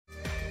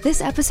This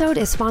episode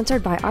is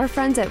sponsored by our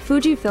friends at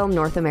Fujifilm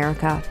North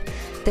America.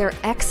 Their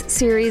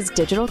X-Series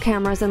digital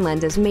cameras and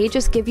lenses may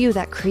just give you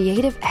that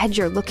creative edge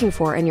you're looking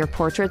for in your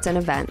portraits and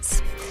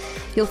events.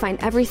 You'll find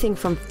everything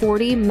from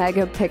 40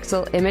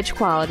 megapixel image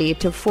quality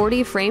to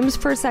 40 frames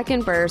per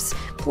second bursts,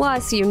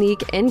 plus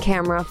unique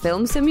in-camera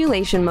film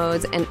simulation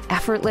modes and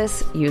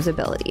effortless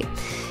usability.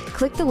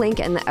 Click the link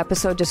in the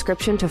episode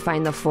description to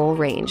find the full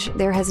range.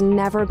 There has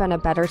never been a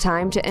better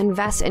time to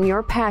invest in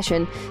your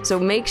passion, so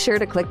make sure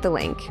to click the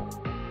link.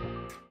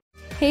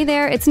 Hey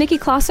there, it's Nikki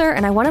Klosser,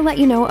 and I want to let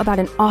you know about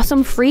an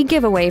awesome free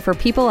giveaway for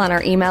people on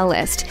our email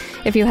list.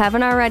 If you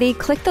haven't already,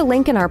 click the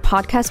link in our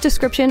podcast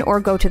description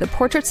or go to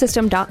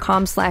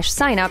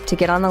theportraitsystem.com/sign-up to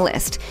get on the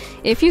list.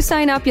 If you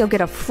sign up, you'll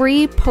get a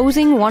free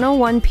Posing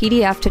 101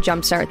 PDF to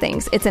jumpstart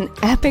things. It's an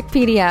epic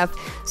PDF,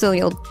 so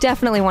you'll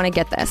definitely want to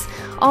get this.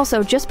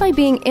 Also, just by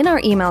being in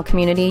our email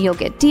community, you'll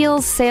get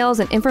deals, sales,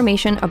 and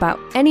information about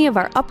any of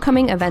our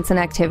upcoming events and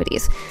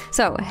activities.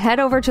 So head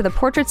over to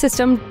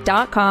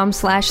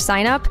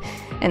theportraitsystem.com/sign-up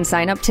and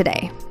sign up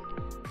today.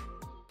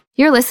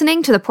 You're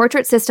listening to the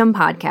Portrait System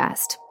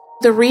podcast.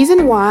 The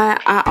reason why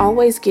I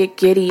always get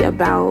giddy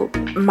about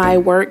my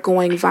work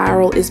going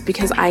viral is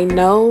because I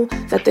know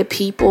that the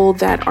people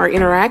that are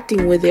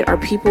interacting with it are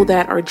people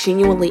that are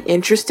genuinely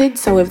interested.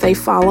 So if they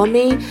follow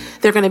me,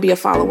 they're going to be a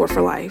follower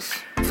for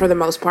life, for the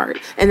most part.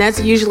 And that's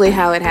usually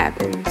how it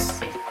happens.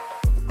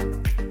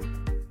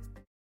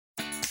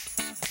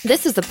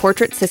 This is the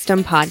Portrait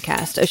System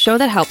podcast, a show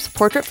that helps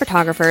portrait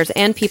photographers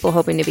and people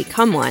hoping to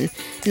become one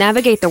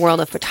navigate the world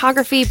of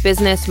photography,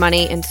 business,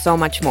 money, and so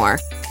much more.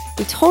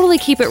 We totally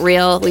keep it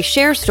real. We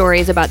share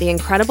stories about the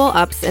incredible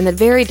ups and the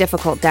very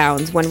difficult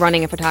downs when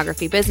running a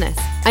photography business.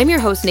 I'm your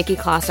host, Nikki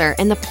Klosser,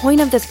 and the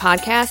point of this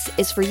podcast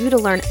is for you to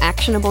learn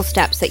actionable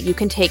steps that you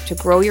can take to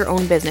grow your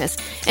own business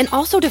and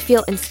also to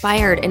feel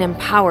inspired and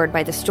empowered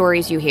by the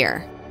stories you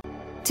hear.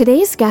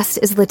 Today's guest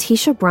is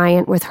Latesha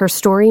Bryant with her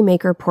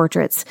Storymaker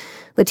Portraits.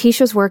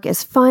 Latesha's work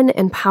is fun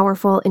and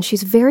powerful, and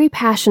she's very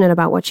passionate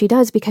about what she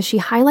does because she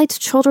highlights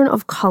children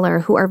of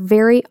color who are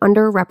very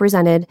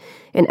underrepresented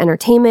in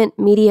entertainment,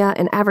 media,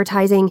 and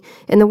advertising,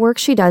 and the work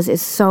she does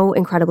is so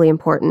incredibly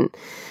important.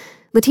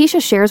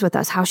 Latesha shares with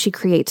us how she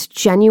creates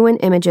genuine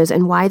images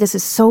and why this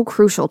is so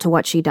crucial to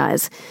what she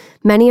does.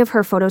 Many of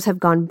her photos have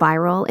gone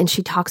viral, and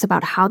she talks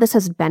about how this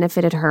has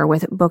benefited her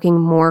with booking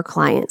more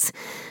clients.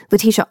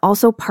 Latesha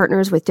also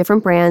partners with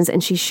different brands,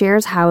 and she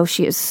shares how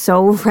she is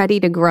so ready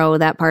to grow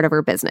that part of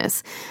her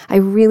business. I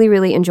really,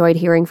 really enjoyed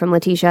hearing from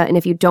Latesha, and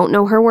if you don't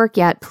know her work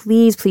yet,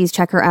 please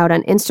check her out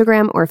on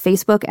Instagram or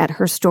Facebook at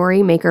her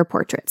Storymaker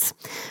Portraits.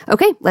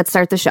 Okay, let's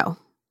start the show.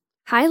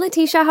 Hi,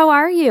 Latesha. How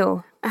are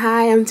you?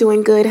 Hi, I'm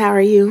doing good. How are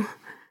you?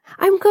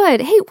 I'm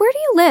good. Hey, where do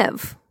you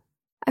live?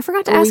 I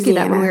forgot to ask you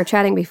that when we were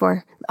chatting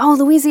before. Oh,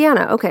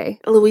 Louisiana. Okay.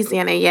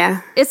 Louisiana,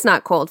 yeah. It's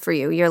not cold for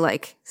you. You're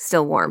like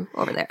still warm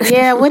over there.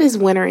 Yeah, what is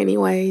winter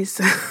anyways?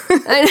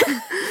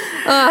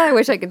 I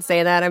wish I could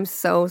say that. I'm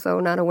so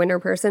not a winter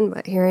person,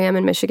 but here I am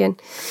in Michigan.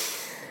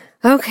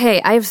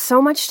 Okay, I have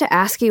so much to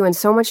ask you and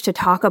so much to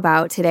talk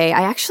about today.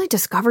 I actually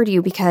discovered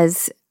you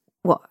because...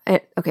 Well,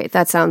 okay,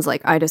 that sounds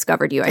like I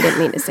discovered you. I didn't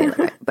mean to say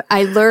that. But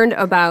I learned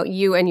about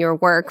you and your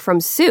work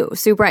from Sue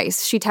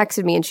Bryce. She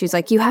texted me and she's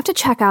like, you have to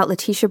check out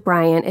Latesha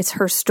Bryant. It's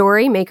her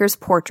Storymaker's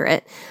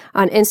Portrait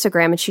on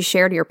Instagram, and she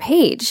shared your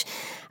page.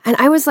 And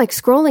I was like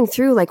scrolling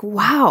through like,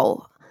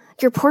 wow,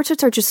 your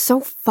portraits are just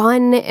so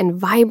fun and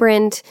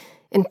vibrant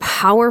and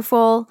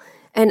powerful.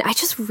 And I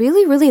just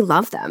really, really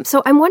love them.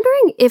 So I'm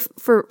wondering if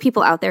for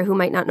people out there who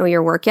might not know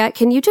your work yet,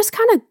 can you just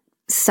kind of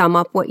sum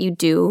up what you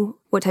do,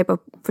 what type of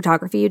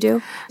photography you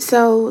do?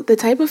 So the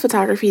type of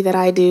photography that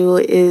I do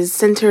is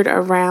centered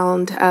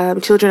around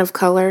children of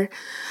color,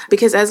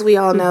 because as we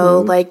all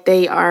know, like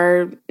they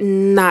are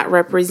not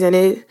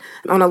represented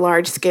on a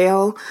large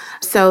scale.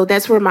 So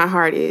that's where my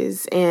heart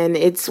is. And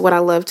it's what I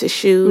love to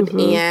shoot.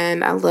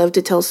 And I love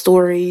to tell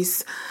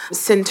stories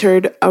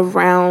centered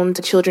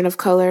around children of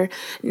color.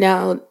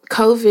 Now,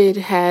 COVID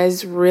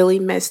has really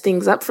messed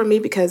things up for me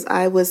because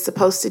I was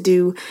supposed to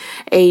do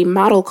a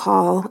model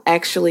call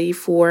actually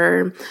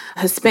for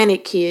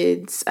Hispanic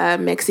kids,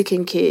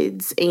 Mexican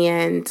kids.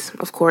 And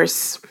of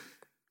course,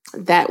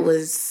 that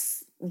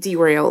was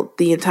derailed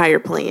the entire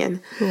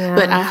plan. Yeah.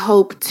 But I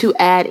hope to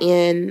add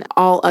in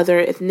all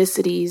other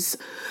ethnicities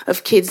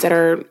of kids that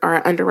are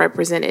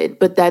underrepresented.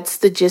 But that's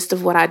the gist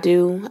of what I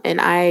do. And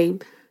I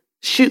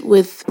shoot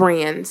with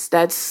brands.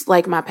 That's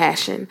like my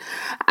passion.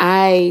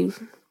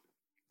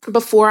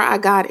 Before I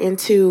got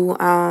into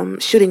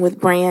shooting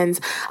with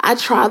brands, I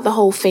tried the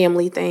whole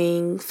family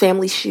thing,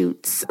 family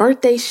shoots,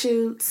 birthday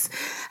shoots.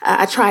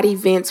 I tried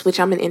events, which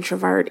I'm an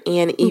introvert,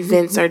 and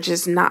events are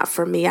just not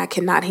for me. I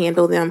cannot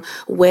handle them.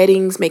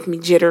 Weddings make me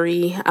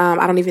jittery.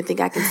 I don't even think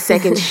I can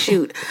second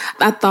shoot.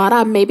 I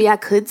thought maybe I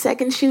could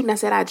second shoot, and I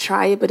said I'd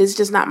try it, but it's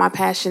just not my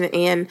passion.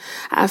 And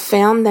I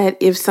found that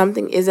if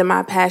something isn't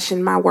my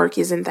passion, my work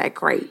isn't that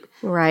great.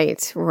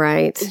 Right.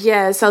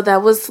 Yeah, so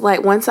that was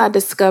like once I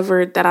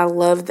discovered that I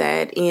loved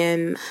that,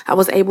 and I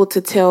was able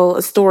to tell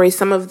a story,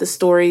 some of the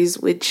stories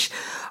which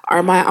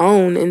are my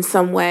own in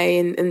some way,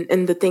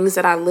 and the things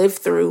that I lived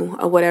through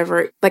or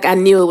whatever. Like, I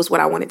knew it was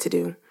what I wanted to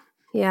do.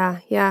 Yeah,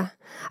 yeah.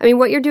 I mean,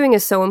 what you're doing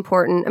is so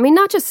important. I mean,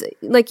 not just,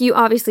 like, you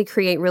obviously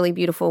create really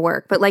beautiful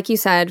work, but like you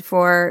said,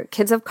 for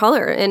kids of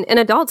color and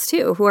adults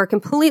too, who are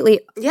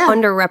completely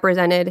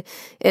underrepresented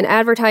in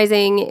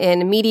advertising,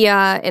 in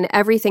media, and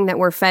everything that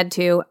we're fed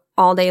to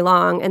all day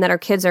long, and that our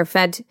kids are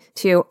fed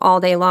to all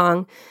day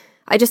long.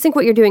 I just think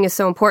what you're doing is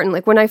so important.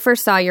 Like, when I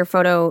first saw your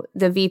photo,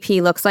 the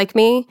VP looks like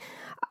me,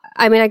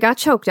 I mean, I got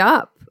choked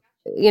up.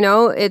 You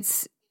know,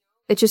 it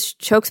just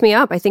chokes me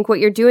up. I think what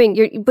you're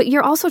doing, but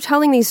you're also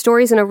telling these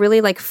stories in a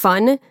really, like,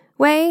 fun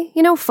way,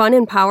 you know, fun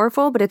and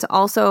powerful, but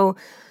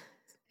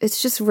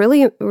it's just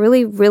really,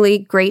 really, really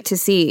great to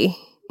see,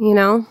 you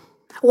know?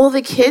 Well,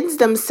 the kids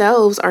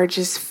themselves are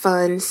just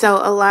fun. So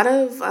a lot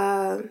of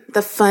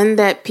the fun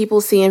that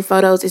people see in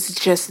photos is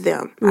just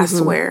them, I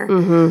swear.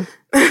 Mm-hmm.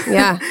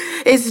 Yeah.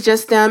 It's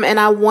just them, and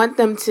I want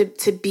them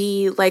to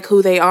be like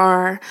who they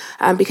are,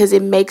 because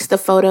it makes the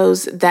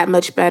photos that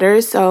much better.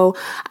 So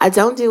I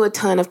don't do a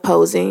ton of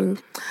posing.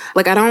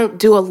 Like, I don't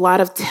do a lot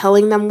of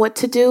telling them what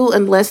to do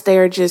unless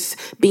they're just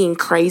being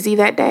crazy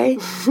that day.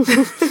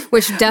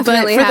 Which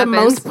definitely but for happens.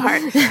 the most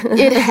part,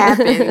 it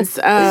happens.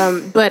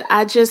 But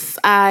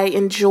I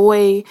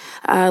enjoy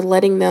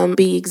letting them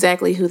be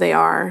exactly who they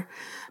are,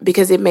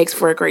 because it makes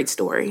for a great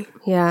story.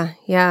 Yeah,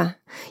 yeah.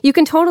 You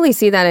can totally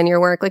see that in your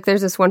work. Like,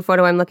 there's this one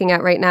photo I'm looking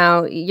at right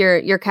now.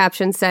 Your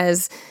caption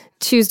says,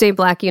 Tuesday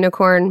Black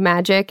Unicorn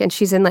Magic, and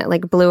she's in that,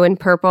 like, blue and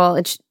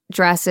purple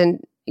dress,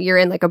 and you're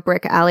in, like, a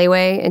brick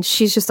alleyway, and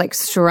she's just, like,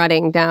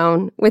 strutting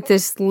down with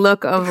this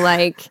look of,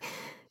 like,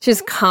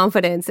 just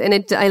confidence.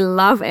 And I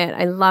love it.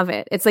 I love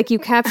it. It's like you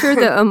capture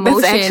the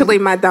emotion. That's actually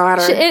my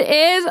daughter. It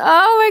is.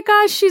 Oh my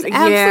gosh, she's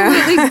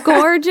absolutely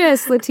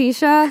gorgeous,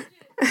 Latesha.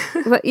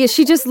 But yeah,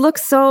 she just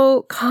looks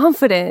so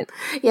confident.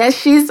 Yeah,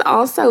 she's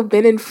also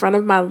been in front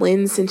of my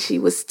lens since she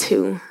was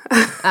 2.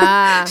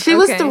 She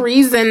was the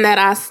reason that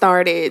I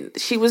started.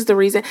 She was the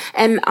reason.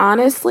 And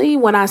honestly,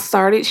 when I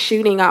started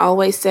shooting, I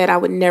always said I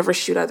would never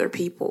shoot other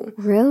people.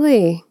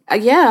 Really?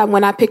 Yeah,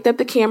 when I picked up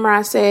the camera,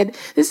 I said,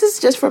 this is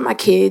just for my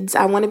kids.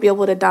 I want to be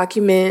able to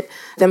document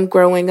them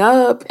growing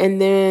up.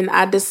 And then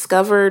I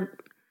discovered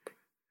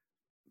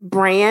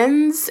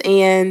brands,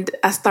 and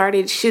I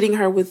started shooting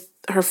her with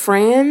her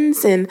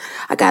friends, and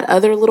I got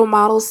other little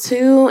models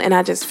too, and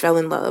I just fell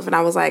in love. And I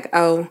was like,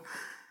 oh,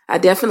 I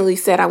definitely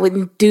said I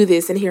wouldn't do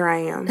this, and here I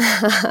am.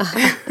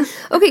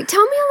 Okay,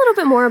 tell me a little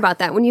bit more about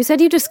that. When you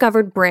said you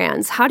discovered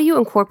brands, how do you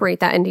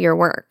incorporate that into your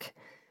work?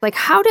 Like,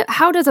 how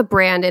does a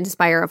brand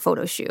inspire a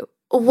photo shoot?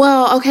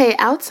 Well, okay,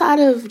 outside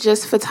of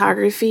just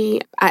photography,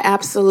 I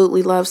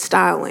absolutely love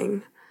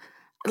styling.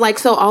 Like,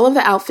 so all of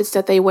the outfits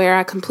that they wear,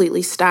 I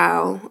completely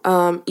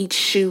style each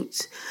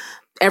shoot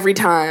every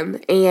time.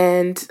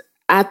 And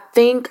I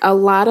think a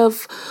lot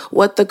of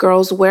what the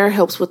girls wear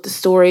helps with the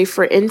story.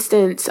 For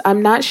instance,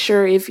 I'm not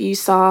sure if you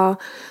saw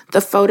the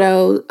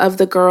photo of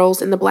the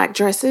girls in the black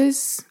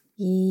dresses.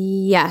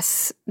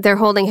 Yes. They're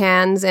holding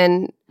hands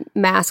and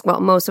mask.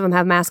 Well, most of them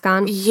have masks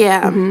on.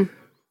 Yeah. Mm-hmm.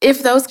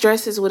 If those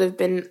dresses would have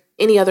been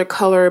any other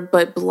color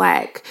but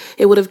black,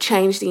 it would have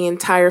changed the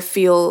entire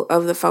feel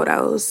of the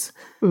photos.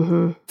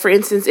 Mm-hmm. For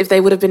instance, if they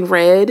would have been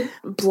red,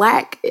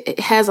 black, it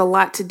has a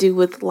lot to do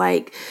with,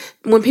 like,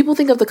 when people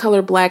think of the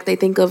color black, they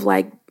think of,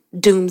 like,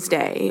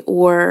 doomsday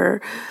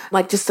or,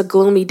 like, just a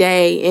gloomy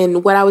day.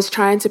 And what I was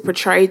trying to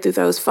portray through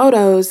those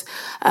photos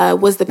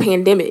was the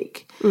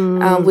pandemic,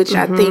 which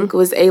I think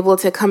was able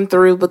to come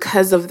through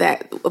because of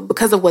that,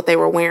 because of what they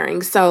were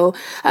wearing. So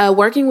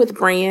working with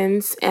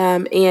brands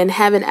and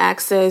having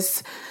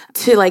access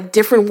to, like,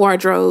 different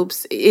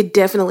wardrobes, it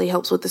definitely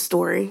helps with the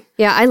story.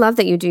 Yeah, I love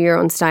that you do your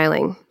own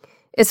styling.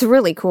 It's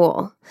really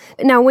cool.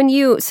 Now,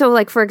 so,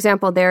 like, for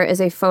example, there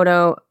is a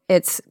photo,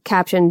 it's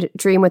captioned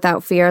Dream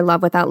Without Fear,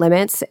 Love Without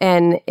Limits,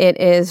 and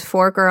it is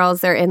 4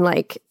 girls. They're in,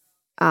 like,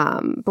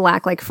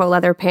 black, like, faux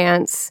leather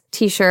pants,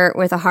 t-shirt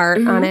with a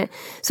heart on it.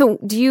 So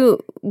do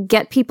you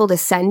get people to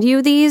send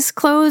you these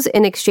clothes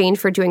in exchange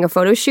for doing a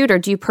photo shoot, or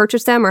do you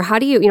purchase them? Or how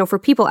do you, for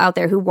people out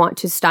there who want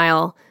to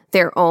style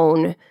their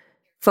own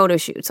photo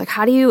shoots, like,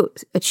 how do you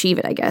achieve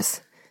it, I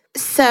guess?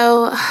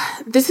 So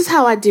this is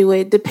how I do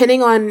it.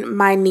 Depending on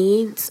my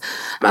needs,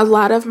 a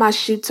lot of my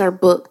shoots are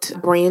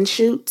booked brand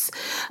shoots,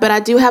 but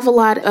I do have a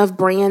lot of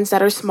brands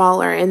that are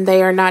smaller and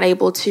they are not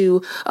able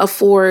to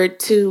afford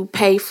to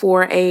pay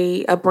for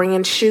a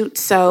brand shoot.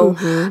 So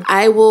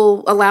I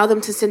will allow them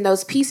to send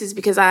those pieces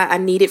because I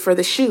need it for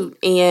the shoot,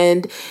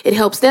 and it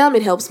helps them,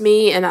 it helps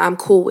me, and I'm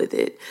cool with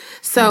it.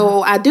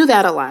 So I do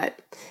that a lot.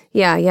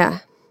 Yeah,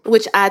 yeah.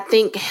 Which I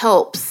think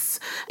helps.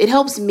 It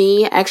helps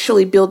me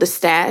actually build a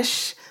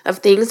stash of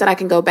things that I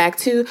can go back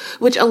to,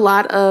 which a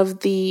lot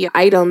of the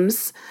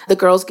items the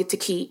girls get to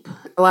keep.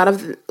 A lot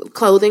of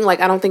clothing,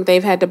 like, I don't think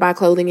they've had to buy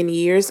clothing in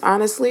years,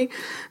 honestly.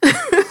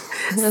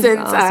 Since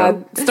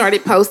awesome. I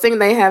started posting,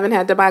 they haven't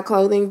had to buy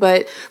clothing.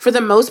 But for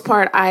the most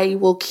part, I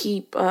will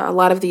keep a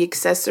lot of the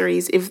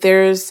accessories. If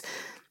there's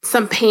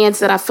some pants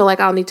that I feel like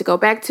I'll need to go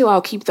back to,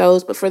 I'll keep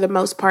those. But for the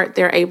most part,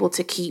 they're able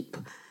to keep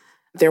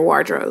their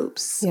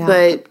wardrobes. Yeah.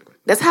 But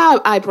that's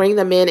how I bring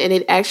them in, and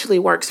it actually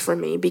works for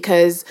me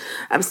because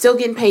I'm still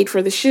getting paid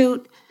for the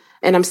shoot,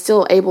 and I'm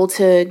still able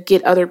to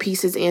get other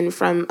pieces in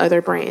from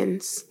other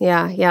brands.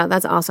 Yeah,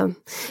 that's awesome.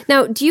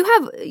 Now, do you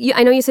have,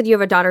 I know you said you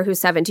have a daughter who's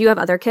 7. Do you have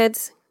other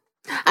kids?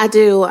 I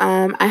do.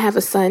 I have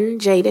a son,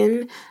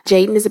 Jaden.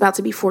 Jaden is about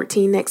to be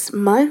 14 next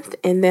month,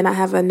 and then I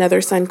have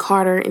another son,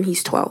 Carter, and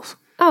he's 12.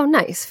 Oh,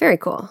 nice. Very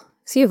cool.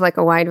 So you have like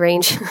a wide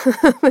range.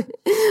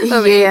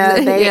 Yeah,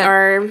 they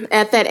are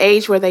at that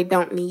age where they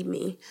don't need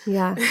me.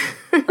 Yeah.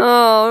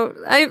 Oh,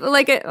 I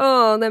like it.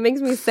 Oh, that makes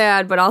me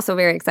sad, but also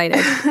very excited.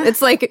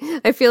 It's like,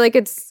 I feel like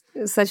it's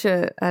such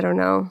a, I don't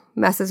know,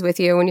 messes with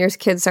you when your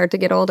kids start to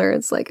get older.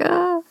 It's like,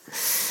 ah.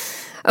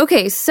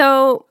 Okay,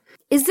 so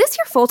is this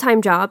your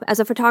full-time job as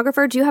a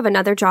photographer? Do you have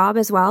another job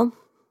as well?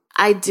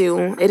 I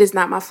do. It is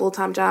not my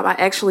full-time job. I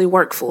actually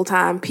work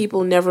full-time.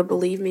 People never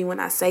believe me when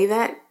I say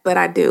that, but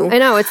I do. I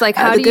know. It's like,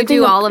 how do you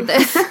do all of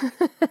this?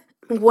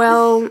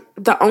 Well,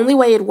 the only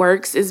way it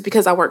works is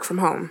because I work from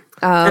home.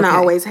 Oh, okay. And I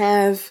always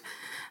have.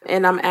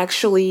 And I'm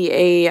actually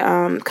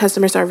a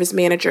customer service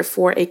manager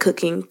for a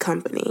cooking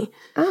company.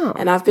 Oh.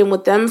 And I've been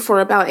with them for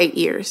about 8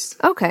 years.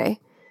 Okay.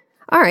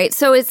 All right.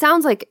 So it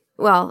sounds like,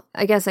 well,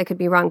 I guess I could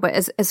be wrong, but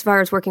as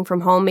far as working from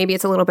home, maybe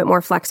it's a little bit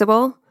more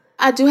flexible.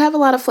 I do have a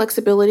lot of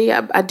flexibility.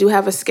 I do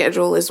have a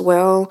schedule as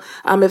well.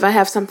 If I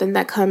have something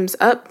that comes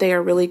up, they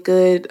are really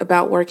good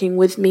about working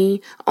with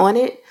me on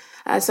it.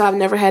 So I've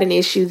never had an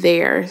issue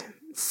there.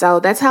 So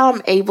that's how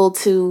I'm able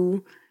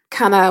to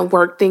kind of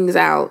work things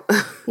out.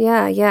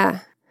 Yeah.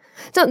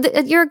 So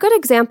you're a good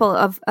example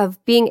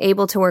of being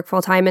able to work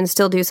full time and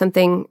still do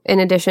something in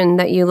addition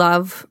that you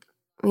love,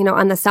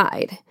 on the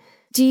side.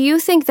 Do you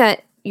think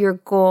that your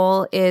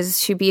goal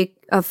is to be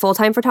a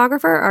full-time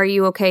photographer, or are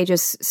you okay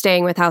just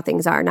staying with how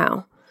things are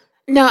now?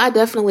 No, I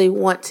definitely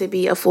want to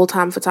be a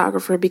full-time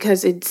photographer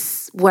because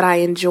it's what I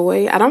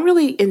enjoy. I don't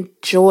really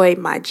enjoy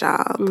my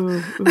job.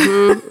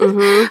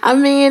 I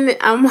mean,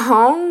 I'm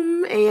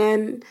home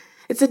and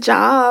it's a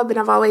job and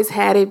I've always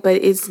had it,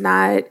 but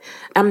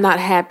I'm not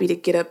happy to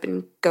get up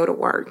and go to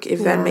work, if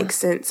that makes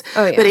sense.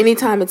 Oh, yeah. But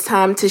anytime it's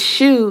time to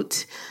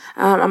shoot,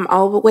 I'm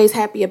always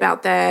happy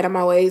about that. I'm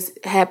always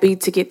happy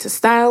to get to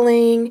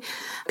styling,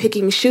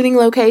 picking shooting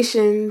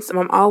locations.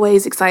 I'm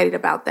always excited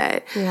about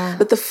that. Yeah.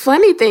 But the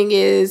funny thing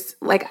is,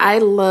 I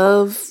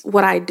love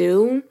what I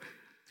do.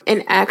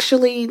 And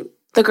actually,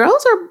 the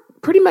girls are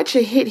pretty much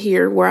a hit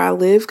here where I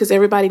live because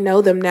everybody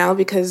know them now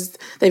because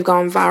they've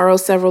gone viral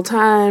several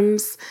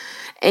times.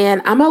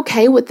 And I'm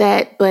okay with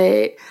that,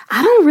 but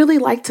I don't really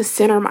like to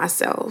center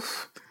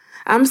myself.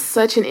 I'm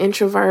such an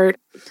introvert.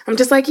 I'm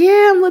just like,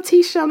 yeah, I'm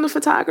Latesha, I'm the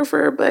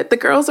photographer, but the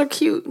girls are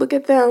cute. Look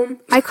at them.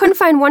 I couldn't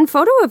find one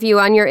photo of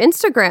you on your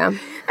Instagram.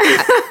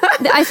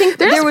 I think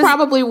there was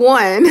probably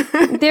one.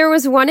 There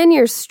was one in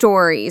your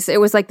stories.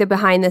 It was like the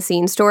behind the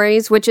scenes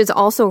stories, which is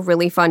also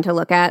really fun to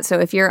look at. So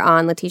if you're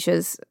on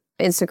Letitia's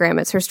Instagram,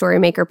 it's her Story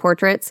Maker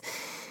Portraits.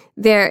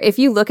 There, if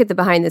you look at the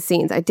behind the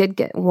scenes, I did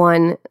get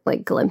one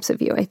glimpse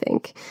of you, I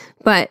think.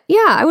 But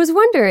yeah, I was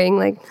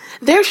wondering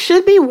there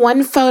should be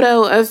one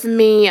photo of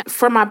me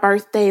for my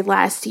birthday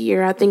last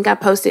year. I think I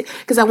posted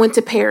because I went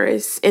to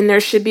Paris and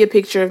there should be a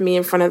picture of me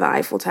in front of the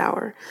Eiffel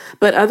Tower.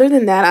 But other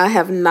than that, I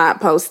have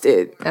not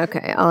posted.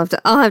 Okay, I'll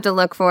have to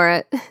look for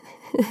it.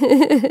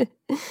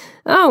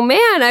 Oh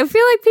man, I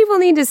feel like people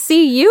need to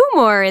see you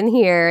more in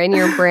here in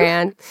your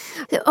brand.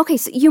 Okay,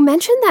 so you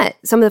mentioned that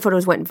some of the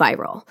photos went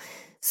viral.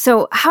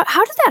 So how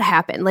did that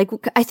happen?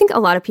 I think a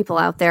lot of people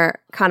out there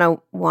kind of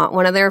want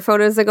one of their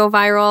photos to go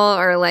viral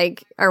or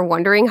are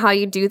wondering how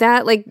you do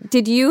that.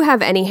 Did you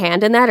have any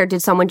hand in that or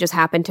did someone just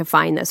happen to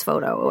find this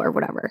photo or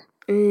whatever?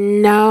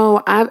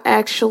 No, I've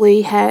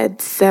actually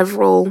had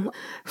several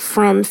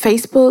from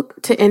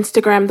Facebook to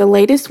Instagram. The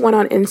latest one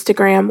on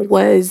Instagram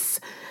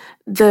was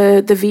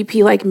the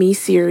VP Like Me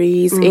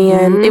series.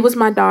 And it was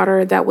my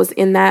daughter that was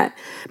in that.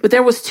 But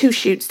there was 2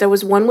 shoots. There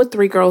was one with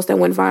 3 girls that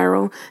went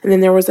viral. And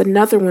then there was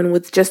another one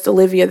with just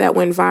Olivia that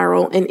went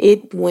viral. And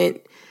it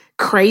went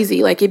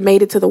crazy. It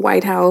made it to the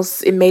White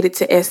House. It made it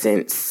to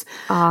Essence.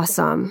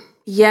 Awesome.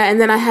 Yeah. And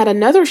then I had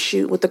another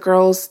shoot with the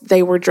girls.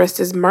 They were dressed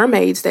as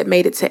mermaids that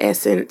made it to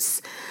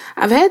Essence.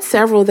 I've had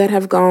several that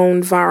have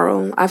gone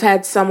viral. I've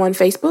had some on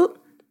Facebook,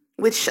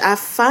 which I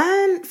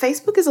find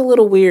Facebook is a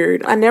little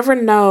weird. I never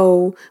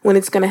know when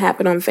it's going to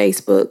happen on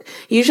Facebook.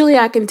 Usually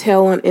I can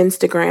tell on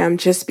Instagram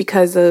just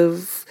because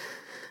of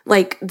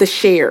the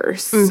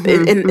shares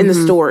in the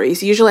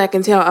stories. Usually I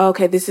can tell,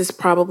 okay, this is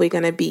probably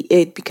going to be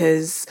it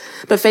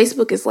but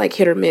Facebook is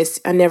hit or miss.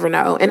 I never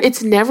know. And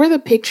it's never the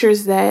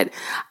pictures that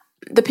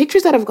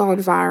have gone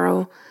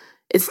viral.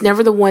 It's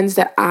never the ones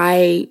that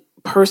I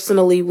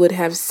personally would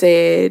have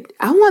said,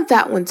 I want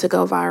that one to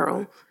go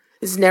viral.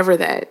 It's never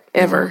that,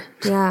 ever.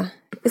 Yeah.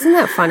 Isn't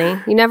that funny?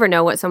 You never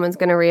know what someone's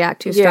going to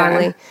react to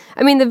strongly. Yeah.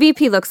 I mean, the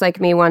VP looks like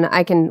me one.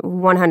 I can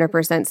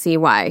 100% see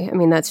why. I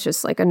mean, that's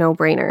just a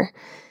no-brainer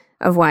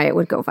of why it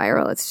would go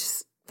viral. It's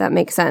just, that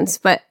makes sense.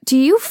 But do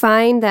you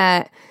find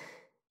that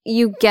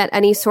you get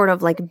any sort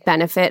of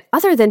benefit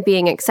other than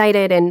being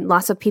excited and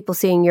lots of people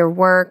seeing your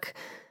work?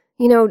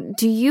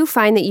 do you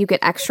find that you get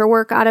extra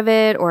work out of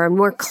it or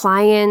more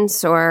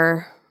clients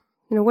or,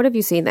 what have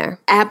you seen there?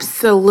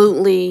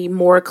 Absolutely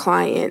more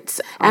clients.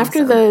 Awesome.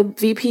 After the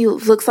VP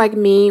Looks Like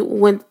Me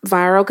went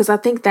viral, because I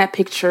think that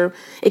picture,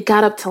 it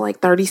got up to like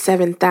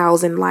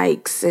 37,000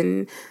 likes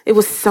and it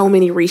was so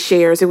many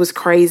reshares. It was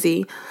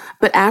crazy.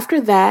 But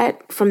after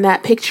that, from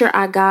that picture,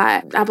 I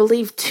got, I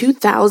believe,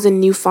 2,000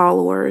 new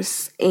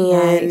followers.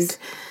 And nice.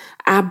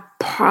 I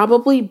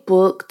probably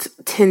booked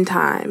 10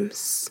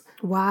 times.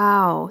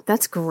 Wow,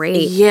 that's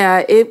great.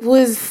 Yeah, it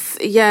was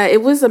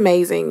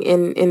amazing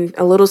and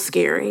a little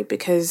scary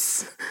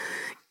because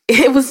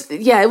it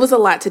was a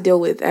lot to deal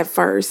with at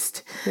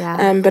first.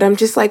 Yeah. But I'm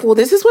just like, well,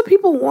 this is what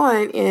people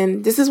want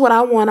and this is what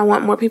I want. I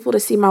want more people to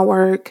see my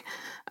work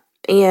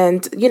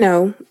and,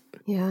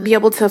 be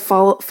able to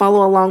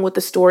follow along with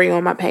the story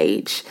on my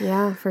page.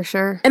 Yeah, for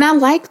sure. And I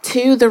like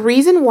too, the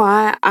reason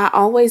why I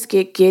always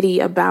get giddy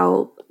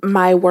about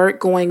my work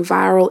going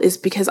viral is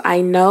because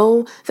I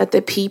know that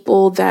the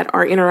people that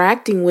are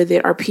interacting with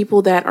it are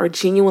people that are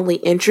genuinely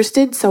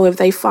interested. So if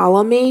they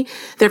follow me,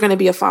 they're going to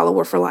be a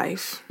follower for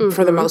life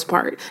for the most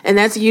part. And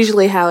that's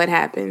usually how it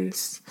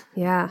happens.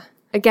 Yeah.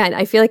 Again,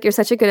 I feel like you're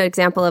such a good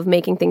example of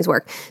making things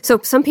work. So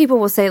some people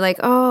will say like,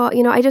 oh,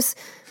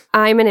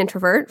 I'm an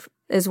introvert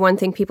is one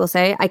thing people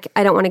say.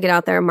 I don't want to get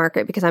out there and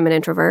market because I'm an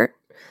introvert.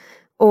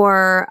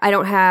 Or I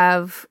don't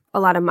have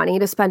a lot of money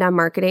to spend on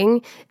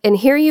marketing. And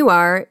here you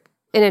are,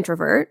 an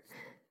introvert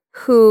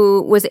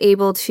who was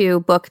able to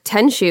book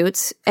 10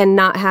 shoots and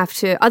not have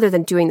to, other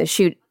than doing the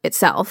shoot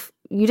itself,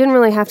 you didn't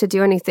really have to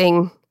do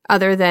anything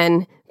other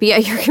than be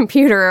at your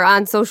computer or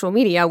on social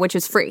media, which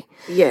is free.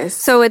 Yes.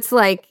 So it's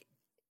like,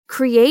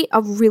 create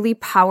a really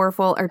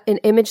powerful or an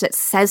image that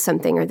says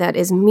something or that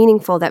is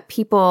meaningful that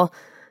people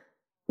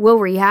will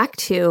react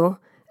to.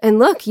 And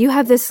look, you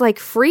have this like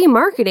free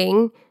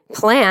marketing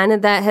plan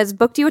that has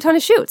booked you a ton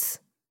of shoots.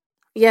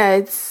 Yeah,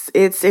 it's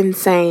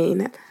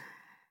insane.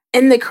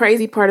 And the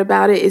crazy part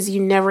about it is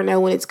you never know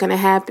when it's going to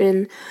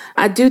happen.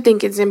 I do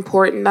think it's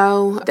important,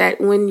 though,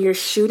 that when you're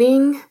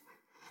shooting,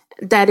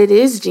 that it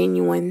is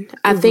genuine.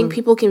 I think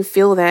people can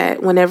feel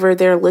that whenever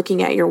they're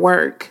looking at your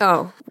work.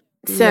 Oh,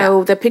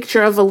 so the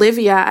picture of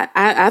Olivia,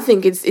 I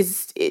think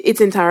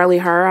it's entirely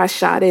her. I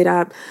shot it.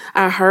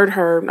 I heard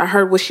her. I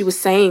heard what she was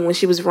saying when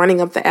she was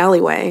running up the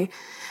alleyway.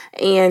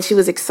 And she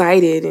was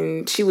excited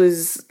and she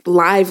was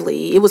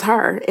lively. It was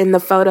her. In the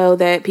photo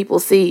that people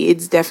see,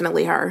 it's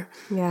definitely her.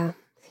 Yeah.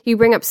 You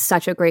bring up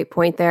such a great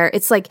point there.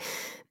 It's like,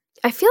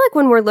 I feel like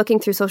when we're looking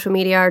through social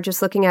media or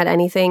just looking at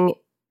anything,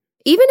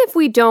 even if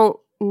we don't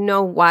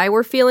know why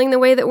we're feeling the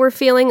way that we're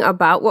feeling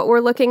about what we're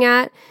looking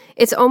at,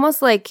 it's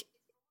almost like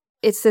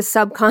it's this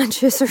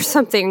subconscious or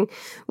something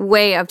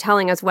way of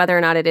telling us whether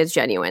or not it is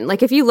genuine.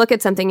 Like if you look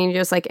at something and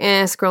you're just like,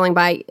 scrolling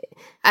by,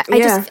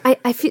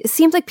 I feel, it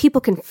seems like people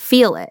can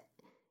feel it.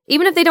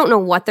 Even if they don't know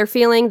what they're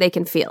feeling, they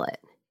can feel it.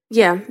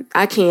 Yeah,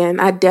 I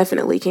can. I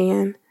definitely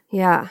can.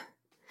 Yeah.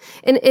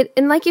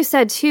 And like you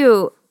said,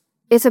 too,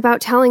 it's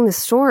about telling the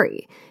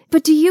story.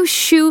 But do you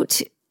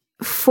shoot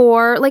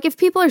for, like if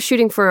people are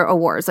shooting for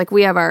awards, like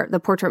we have the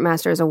Portrait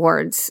Masters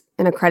Awards,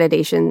 an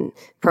accreditation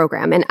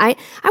program. And I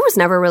was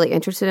never really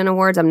interested in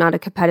awards. I'm not a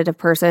competitive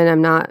person.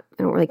 I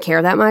don't really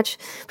care that much.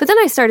 But then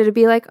I started to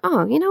be like,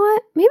 oh, you know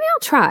what? Maybe I'll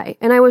try.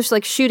 And I was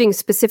like shooting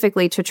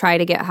specifically to try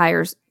to get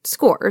higher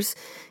scores,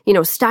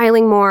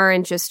 styling more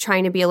and just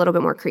trying to be a little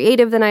bit more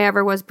creative than I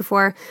ever was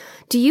before.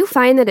 Do you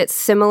find that it's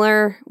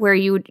similar where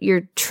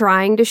you're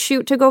trying to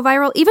shoot to go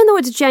viral, even though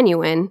it's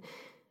genuine?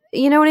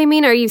 You know what I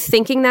mean? Are you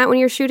thinking that when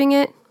you're shooting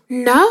it?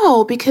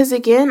 No, because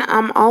again,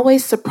 I'm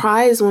always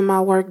surprised when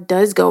my work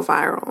does go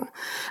viral.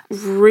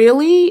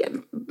 Really,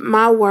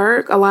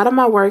 a lot of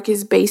my work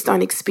is based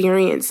on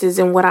experiences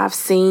and what I've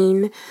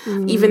seen,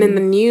 even in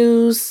the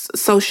news,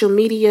 social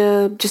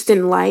media, just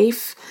in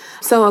life.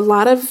 So a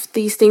lot of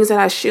these things that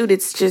I shoot,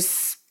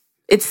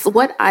 it's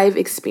what I've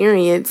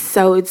experienced.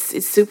 So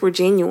it's super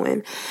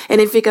genuine. And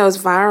if it goes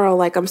viral,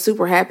 like I'm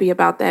super happy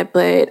about that,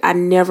 but I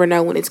never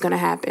know when it's going to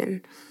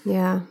happen.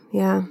 Yeah,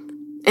 yeah.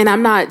 And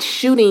I'm not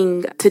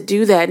shooting to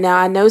do that. Now,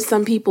 I know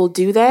some people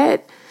do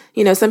that.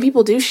 Some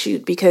people do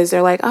shoot because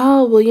they're like,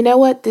 oh, well, you know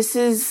what? This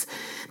is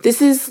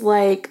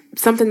like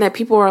something that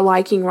people are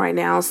liking right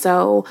now.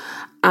 So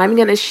I'm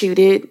going to shoot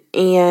it.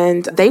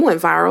 And they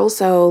went viral.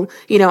 So,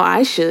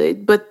 I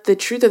should. But the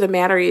truth of the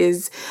matter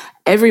is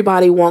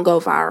everybody won't go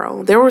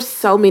viral. There were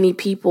so many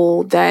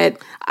people that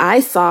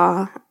I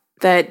saw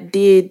that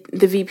did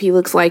the VP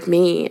Looks Like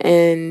Me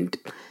and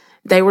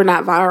they were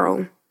not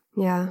viral.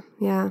 Yeah,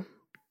 yeah.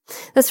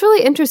 That's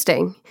really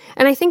interesting.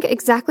 And I think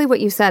exactly what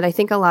you said, I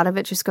think a lot of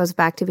it just goes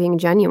back to being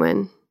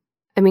genuine.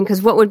 I mean,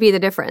 because what would be the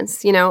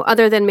difference,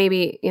 other than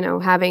maybe,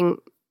 having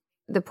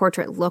the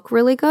portrait look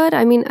really good?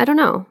 I mean, I don't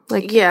know.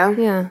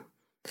 Yeah.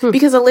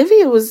 Because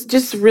Olivia was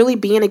just really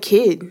being a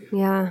kid.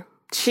 Yeah.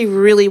 She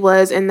really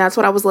was. And that's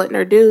what I was letting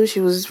her do.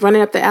 She was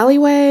running up the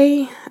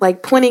alleyway.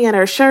 like pointing at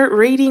her shirt,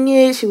 reading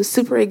it. She was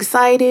super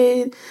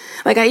excited.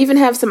 Like I even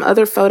have some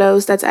other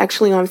photos that's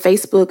actually on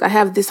Facebook. I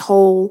have this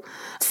whole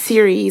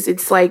series.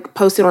 It's like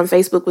posted on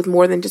Facebook with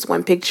more than just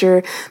one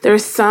picture.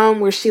 There's some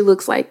where she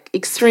looks like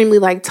extremely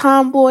like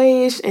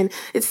tomboyish, and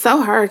it's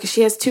so her because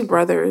she has two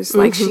brothers.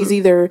 Like she's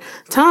either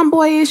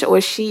tomboyish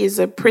or she is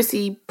a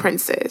prissy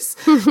princess.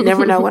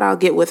 Never know what I'll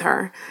get with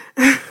her.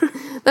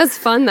 That's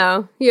fun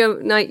though.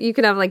 You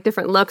could have like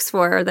different looks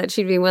for her that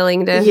she'd be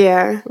willing to.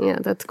 Yeah. Yeah,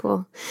 that's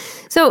cool.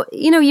 So,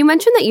 you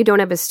mentioned that you don't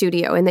have a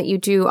studio and that you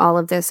do all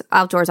of this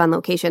outdoors on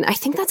location. I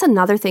think that's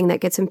another thing that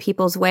gets in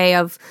people's way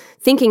of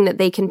thinking that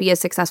they can be a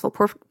successful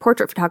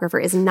portrait photographer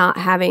is not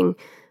having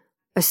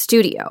a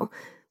studio.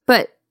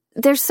 But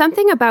there's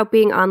something about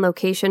being on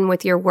location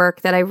with your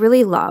work that I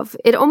really love.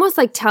 It almost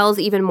like tells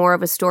even more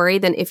of a story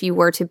than if you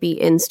were to be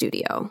in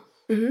studio.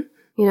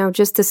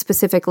 Just the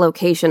specific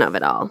location of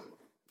it all.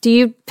 Do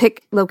you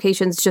pick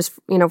locations just,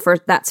 for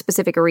that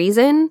specific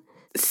reason?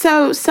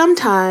 So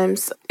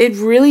sometimes it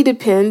really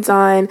depends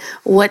on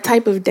what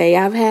type of day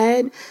I've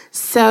had.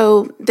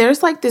 So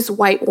there's like this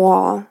white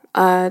wall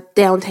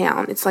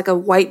downtown. It's like a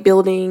white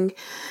building.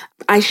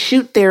 I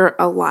shoot there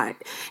a lot.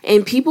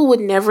 And people would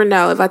never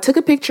know. If I took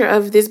a picture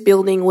of this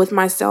building with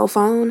my cell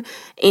phone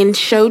and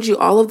showed you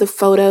all of the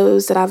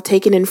photos that I've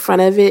taken in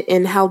front of it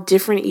and how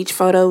different each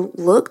photo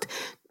looked,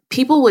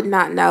 people would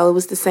not know it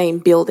was the same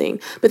building.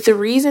 But the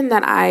reason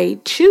that I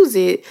choose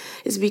it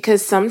is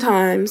because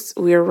sometimes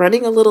we're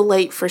running a little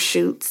late for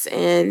shoots,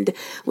 and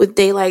with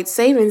daylight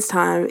savings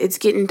time, it's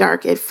getting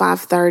dark at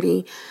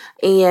 5:30.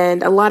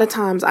 And a lot of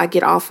times I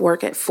get off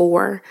work at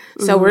 4.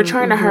 So we're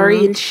trying to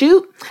hurry and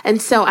shoot.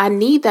 And so I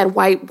need that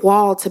white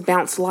wall to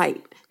bounce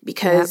light.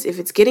 Because if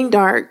it's getting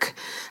dark,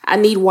 I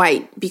need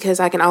white because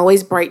I can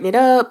always brighten it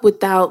up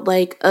without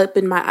like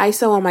upping my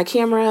ISO on my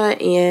camera,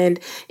 and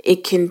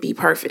it can be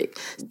perfect.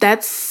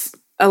 That's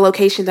a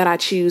location that I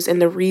choose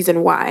and the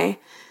reason why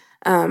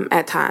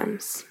at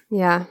times.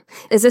 Yeah.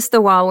 Is this the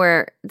wall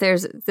where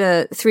there's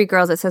the 3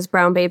 girls that says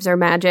brown babes are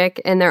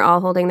magic and they're all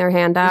holding their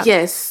hand up?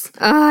 Yes.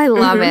 Oh, I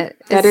love it.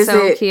 That is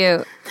so it.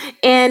 Cute.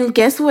 And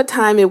guess what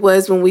time it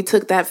was when we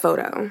took that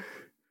photo?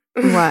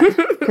 What?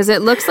 Because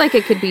it looks like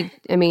it could be,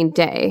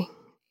 day.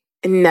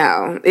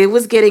 No, it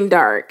was getting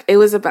dark. It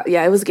was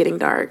getting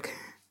dark.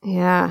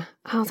 Yeah.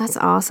 Oh, that's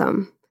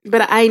awesome.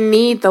 But I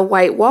need the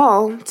white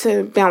wall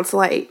to bounce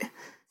light.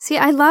 See,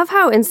 I love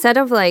how instead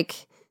of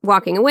like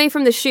walking away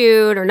from the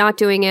shoot or not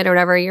doing it or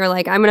whatever, you're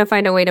like, I'm going to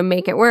find a way to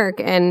make it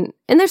work. And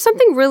there's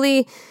something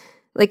really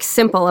like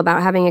simple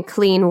about having a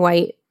clean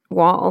white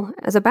wall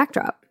as a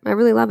backdrop. I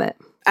really love it.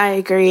 I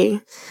agree.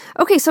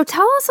 Okay, so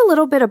tell us a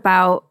little bit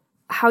about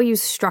how you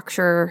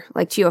structure,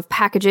 like, do you have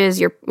packages,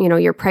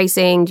 your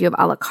pricing, do you have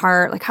a la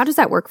carte? Like, how does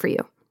that work for you?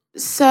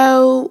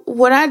 So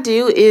what I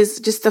do is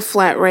just a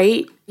flat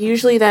rate.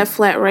 Usually that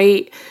flat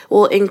rate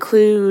will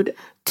include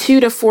 2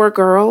 to 4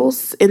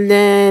 girls. And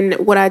then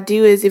what I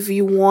do is if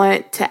you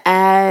want to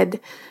add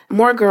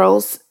more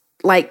girls,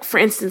 like, for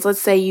instance, let's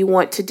say you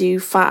want to do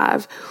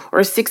 5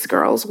 or 6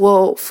 girls.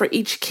 Well, for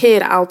each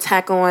kid, I'll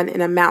tack on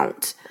an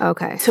amount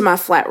to my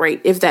flat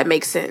rate, if that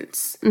makes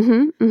sense.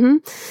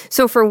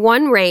 So for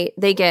one rate,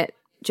 they get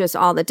just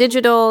all the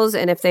digitals.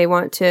 And if they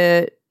want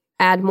to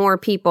add more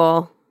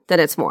people, then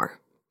it's more.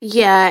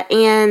 Yeah,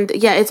 and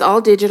it's all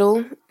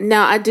digital.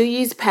 Now, I do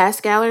use Pass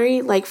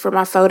Gallery, like for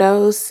my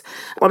photos.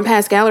 On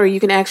Pass Gallery, you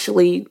can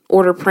actually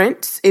order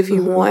prints if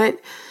you want,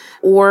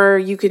 or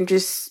you can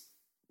just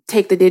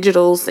take the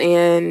digitals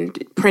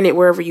and print it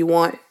wherever you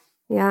want.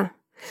 Yeah.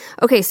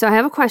 Okay, so I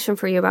have a question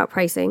for you about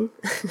pricing.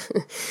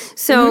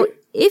 So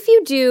if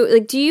you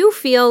do you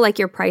feel like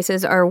your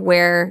prices are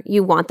where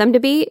you want them to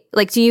be?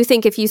 Like, do you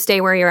think if you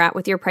stay where you're at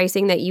with your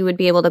pricing that you would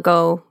be able to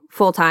go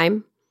full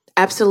time?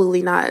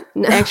 Absolutely not.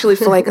 I actually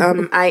feel like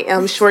I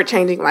am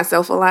shortchanging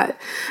myself a lot.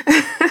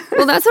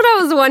 Well, that's what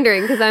I was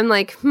wondering, because I'm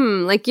like,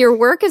 like your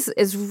work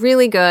is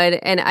really good,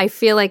 and I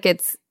feel like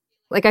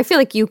I feel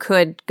like you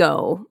could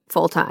go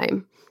full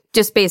time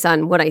just based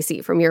on what I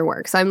see from your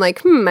work. So I'm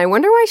like, I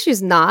wonder why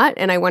she's not,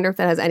 and I wonder if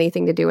that has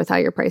anything to do with how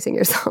you're pricing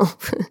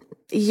yourself.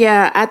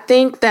 Yeah, I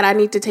think that I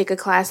need to take a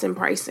class in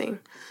pricing.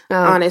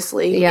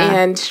 Honestly,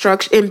 and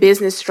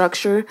business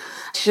structure,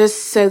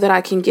 just so that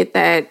I can get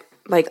that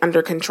like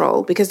under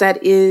control, because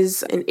that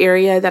is an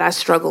area that I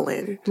struggle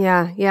in.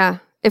 Yeah.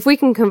 If we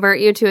can convert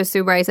you to a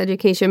Sue Bryce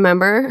education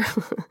member,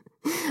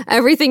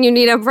 everything you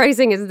need on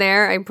pricing is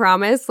there, I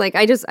promise. Like,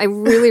 I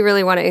really,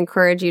 really want to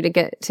encourage you to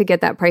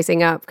get that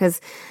pricing up,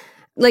 because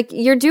like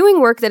you're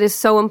doing work that is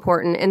so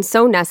important and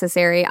so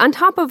necessary on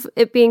top of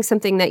it being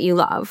something that you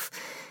love.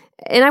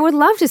 And I would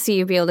love to see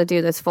you be able to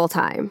do this full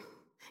time.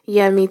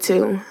 Yeah, me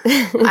too.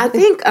 I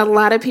think a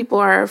lot of people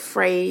are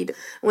afraid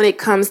when it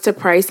comes to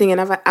pricing.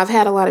 And I've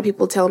had a lot of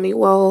people tell me,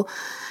 well,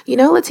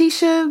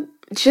 Latesha,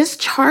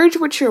 just charge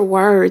what you're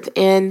worth.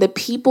 And the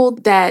people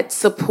that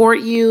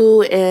support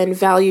you and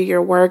value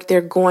your work,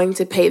 they're going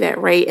to pay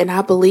that rate. And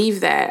I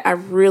believe that. I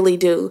really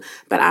do.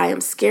 But I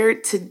am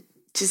scared to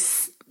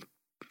just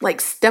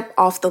like step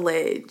off the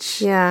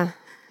ledge. Yeah.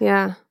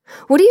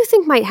 What do you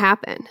think might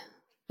happen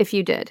if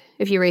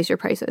you raise your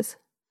prices?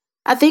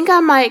 I think I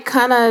might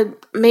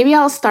maybe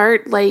I'll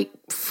start like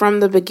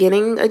from the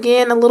beginning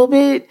again a little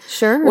bit.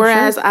 Sure.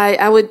 Whereas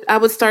I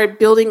would start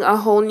building a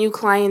whole new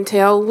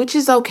clientele, which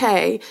is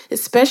okay,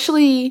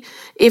 especially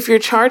if you're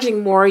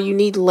charging more, you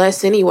need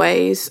less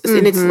anyways,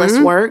 and it's less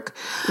work.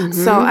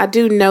 So I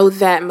do know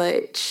that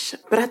much,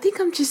 but I think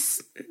I'm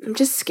just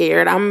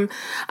scared. I'm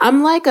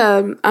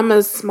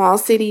a small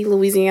city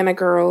Louisiana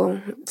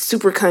girl,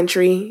 super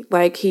country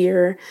like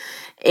here,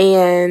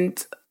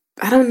 and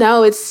I don't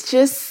know.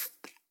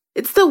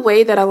 It's the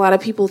way that a lot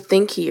of people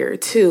think here,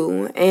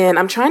 too. And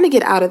I'm trying to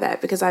get out of that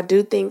because I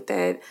do think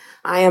that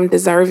I am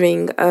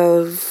deserving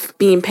of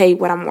being paid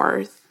what I'm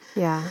worth.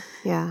 Yeah.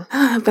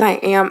 But I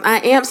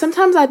am.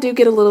 Sometimes I do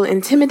get a little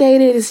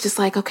intimidated. It's just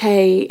like,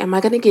 okay, am I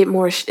going to get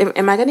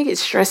am I going to get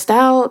stressed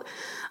out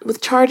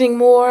with charging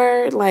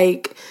more?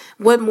 Like,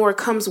 what more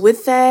comes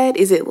with that?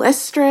 Is it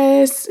less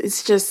stress?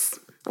 It's just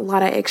a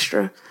lot of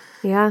extra.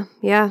 Yeah.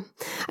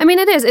 I mean,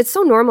 it is. It's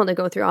so normal to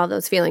go through all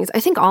those feelings.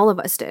 I think all of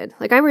us did.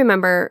 Like, I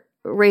remember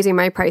raising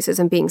my prices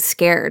and being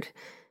scared,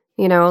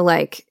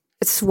 like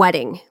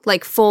sweating,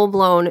 like full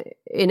blown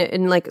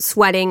in like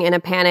sweating in a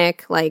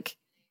panic. Like,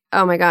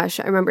 oh my gosh,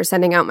 I remember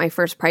sending out my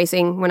first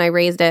pricing when I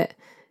raised it,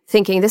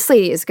 thinking this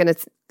lady is going to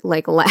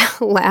like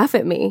laugh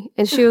at me.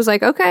 And she was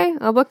like, okay,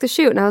 I'll book the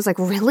shoot. And I was like,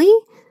 really?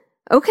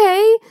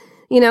 Okay.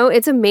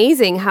 It's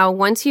amazing how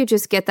once you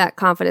just get that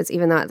confidence,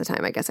 even though at the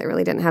time, I guess I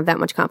really didn't have that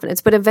much confidence,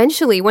 but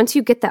eventually once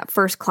you get that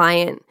first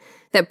client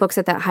that books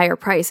at that higher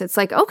price, it's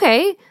like,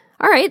 okay,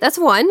 all right, that's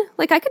one.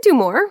 Like I could do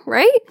more,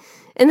 right?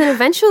 And then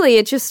eventually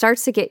it just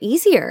starts to get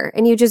easier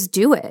and you just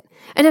do it.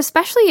 And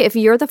especially if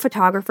you're the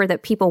photographer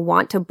that people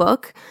want to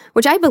book,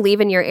 which I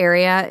believe in your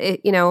area,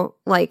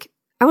 like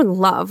I would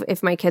love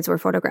if my kids were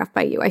photographed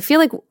by you. I feel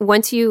like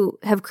once you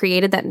have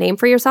created that name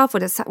for yourself,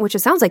 which it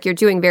sounds like you're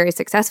doing very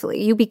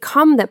successfully, you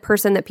become that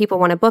person that people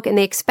want to book and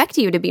they expect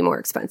you to be more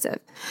expensive.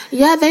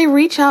 Yeah, they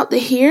reach out to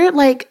hear,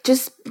 like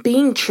just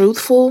being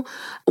truthful.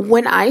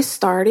 When I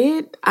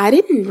started, I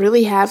didn't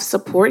really have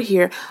support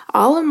here.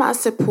 All of my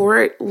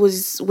support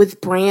was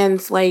with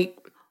brands like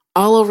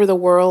all over the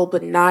world,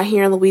 but not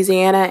here in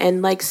Louisiana.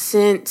 And like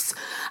since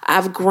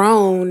I've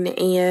grown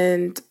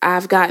and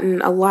I've gotten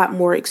a lot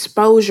more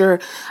exposure,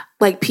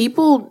 like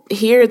people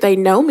here, they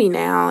know me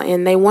now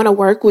and they want to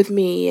work with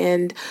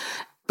me.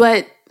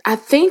 But I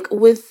think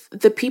with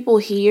the people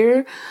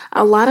here,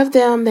 a lot of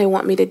them, they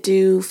want me to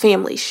do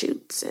family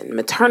shoots and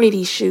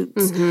maternity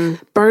shoots,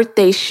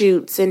 birthday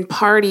shoots and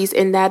parties.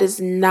 And that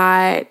is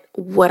not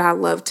what I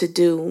love to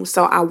do.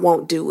 So I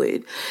won't do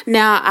it.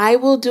 Now, I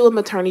will do a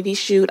maternity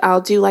shoot.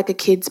 I'll do like a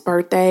kid's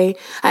birthday.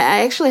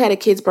 I actually had a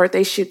kid's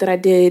birthday shoot that I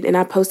did and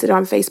I posted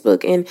on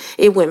Facebook and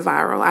it went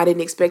viral. I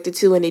didn't expect it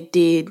to and it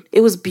did.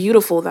 It was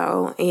beautiful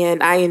though.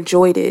 And I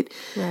enjoyed it.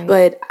 Right.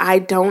 But I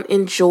don't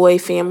enjoy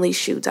family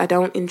shoots. I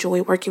don't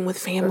enjoy working with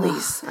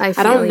families. I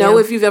don't know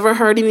if you've ever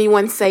heard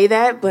anyone say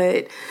that,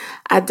 but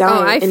I don't.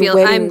 Oh, I feel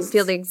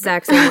the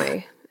exact same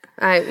way.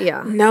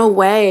 No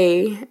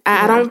way.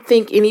 I don't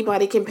think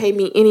anybody can pay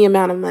me any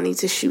amount of money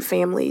to shoot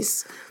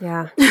families.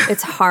 Yeah,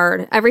 it's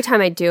hard. Every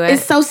time I do it.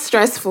 It's so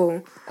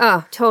stressful.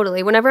 Oh,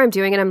 totally. Whenever I'm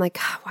doing it, I'm like,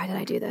 why did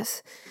I do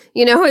this?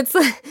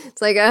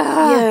 It's like,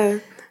 yeah.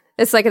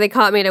 It's like they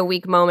caught me at a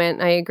weak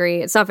moment. I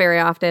agree. It's not very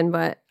often,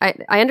 but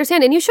I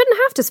understand. And you shouldn't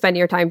have to spend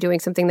your time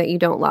doing something that you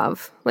don't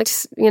love. Like,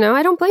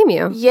 I don't blame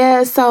you.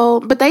 Yeah,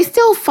 but they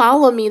still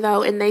follow me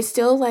though. And they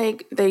still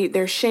like,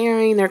 they're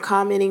sharing, they're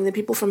commenting. The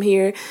people from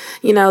here,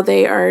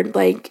 they are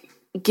like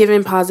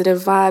giving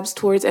positive vibes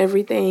towards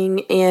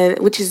everything, and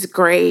which is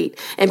great.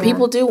 And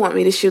people do want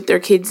me to shoot their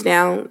kids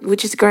now,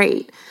 which is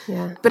great.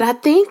 Yeah. But I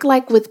think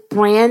like with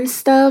brand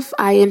stuff,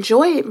 I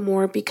enjoy it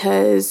more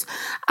because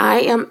I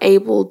am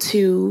able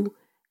to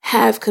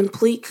have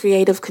complete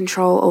creative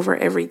control over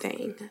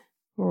everything.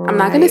 Right. I'm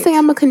not going to say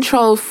I'm a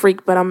control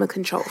freak, but I'm a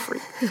control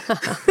freak.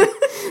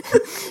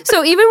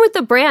 So even with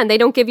the brand, they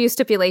don't give you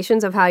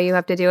stipulations of how you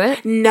have to do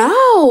it?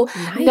 No.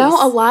 Nice.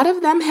 No, a lot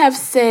of them have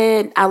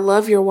said, I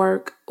love your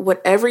work.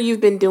 Whatever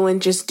you've been doing,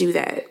 just do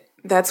that.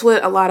 That's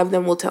what a lot of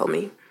them will tell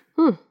me.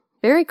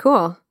 Very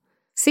cool.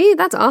 See,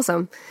 that's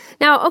awesome.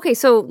 Now, okay,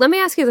 so let me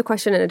ask you the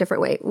question in a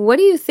different way. What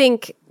do you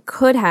think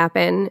could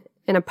happen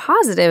in a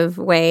positive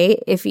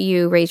way if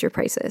you raise your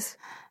prices?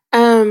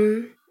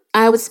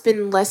 I would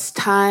spend less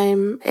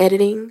time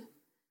editing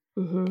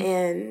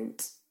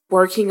and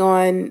working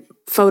on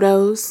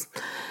photos.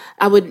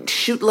 I would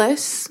shoot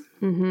less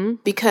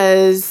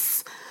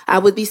because I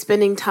would be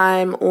spending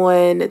time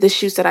on the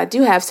shoots that I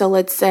do have. So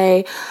let's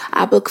say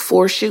I book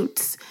 4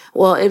 shoots.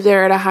 Well, if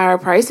they're at a higher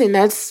pricing,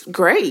 that's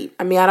great.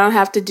 I mean, I don't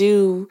have to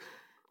do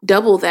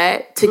double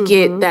that to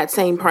get that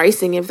same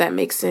pricing, if that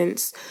makes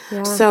sense.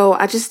 Yeah. So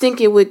I just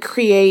think it would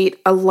create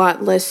a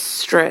lot less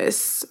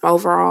stress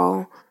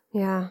overall.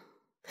 Yeah.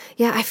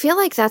 Yeah, I feel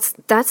like that's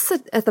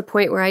at the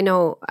point where I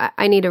know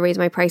I need to raise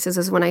my prices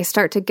is when I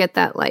start to get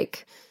that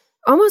like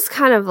almost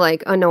kind of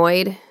like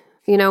annoyed,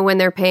 when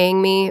they're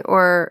paying me,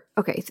 or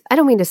okay, I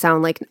don't mean to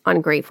sound like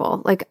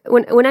ungrateful. Like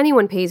when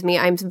anyone pays me,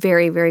 I'm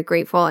very, very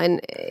grateful,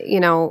 and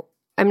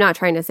I'm not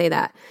trying to say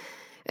that.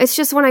 It's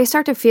just when I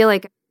start to feel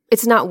like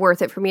it's not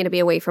worth it for me to be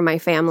away from my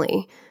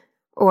family.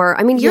 Or,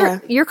 I mean,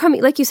 you're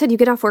coming, like you said, you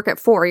get off work at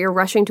 4, you're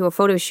rushing to a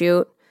photo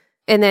shoot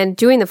and then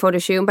doing the photo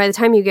shoot. And by the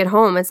time you get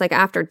home, it's like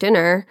after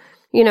dinner,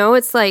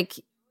 it's like,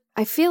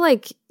 I feel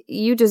like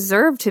you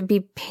deserve to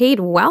be paid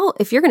well.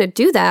 If you're going to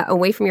do that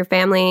away from your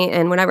family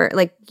and whatever,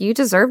 like you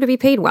deserve to be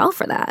paid well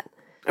for that.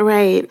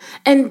 Right.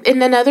 And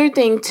another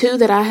thing too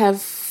that I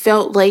have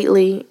felt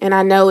lately, and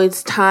I know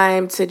it's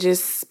time to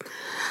just,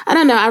 I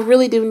don't know, I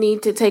really do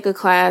need to take a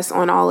class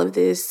on all of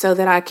this so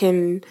that I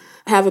can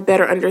have a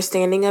better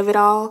understanding of it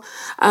all.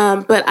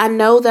 But I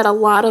know that a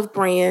lot of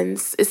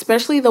brands,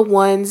 especially the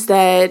ones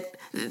that,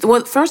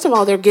 well, first of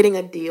all, they're getting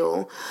a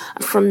deal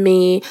from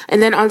me. And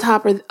then on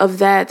top of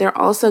that, they're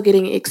also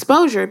getting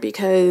exposure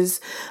because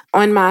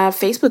on my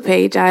Facebook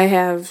page, I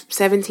have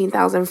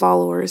 17,000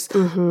 followers.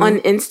 Mm-hmm. On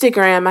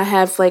Instagram, I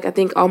have I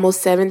think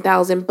almost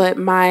 7,000, but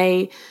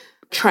my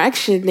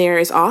traction there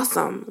is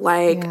awesome.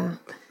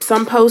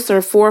 Some posts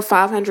are 400 or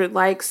 500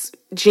 likes,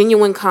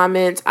 genuine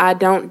comments. I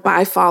don't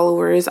buy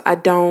followers. I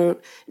don't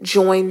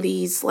join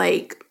these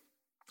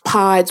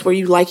pods where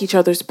you like each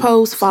other's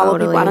posts, follow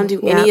people. I don't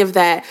do any of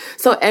that.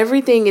 So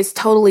everything is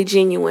totally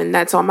genuine.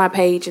 That's on my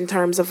page in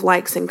terms of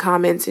likes and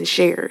comments and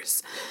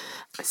shares.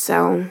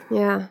 So,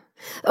 yeah.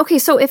 Okay,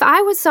 so if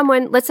I was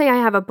someone, let's say I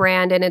have a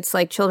brand and it's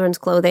children's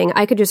clothing,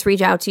 I could just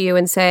reach out to you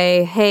and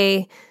say,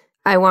 hey,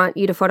 I want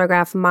you to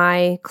photograph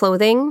my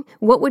clothing.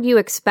 What would you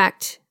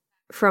expect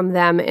from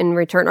them in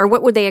return? Or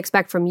what would they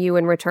expect from you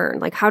in return?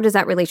 How does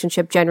that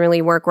relationship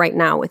generally work right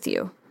now with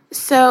you?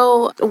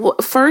 So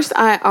first,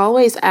 I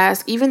always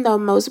ask, even though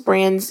most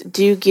brands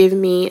do give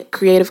me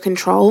creative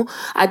control,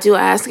 I do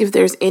ask if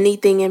there's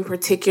anything in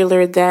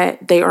particular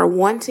that they are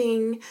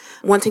wanting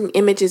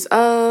images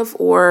of,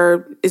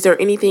 or is there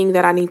anything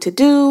that I need to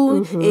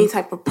do, any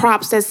type of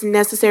props that's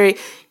necessary.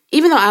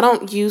 Even though I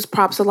don't use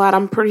props a lot,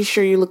 I'm pretty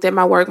sure you looked at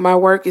my work. My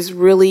work is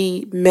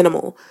really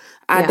minimal.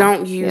 I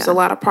don't use a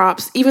lot of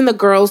props. Even the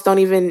girls don't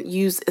even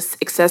use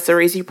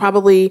accessories. You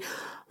probably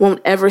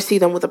won't ever see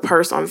them with a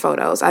purse on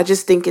photos. I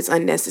just think it's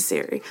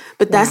unnecessary.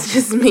 But that's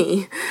just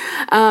me.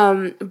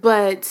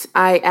 But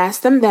I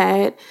ask them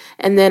that,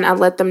 and then I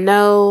let them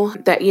know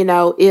that,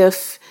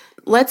 if,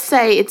 let's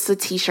say it's a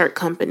t-shirt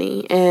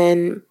company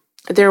and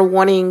they're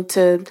wanting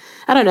to,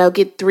 I don't know,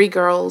 get 3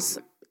 girls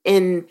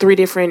in 3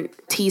 different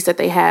tees that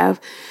they have,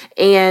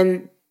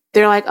 and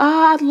they're like,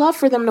 oh, I'd love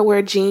for them to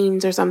wear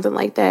jeans or something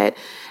like that.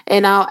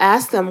 And I'll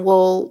ask them,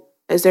 well,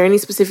 is there any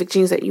specific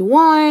jeans that you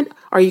want?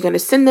 Are you going to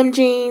send them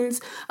jeans?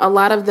 A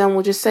lot of them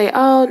will just say,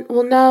 oh,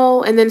 well,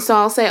 no. And then so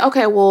I'll say,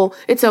 okay, well,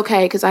 it's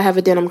okay because I have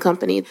a denim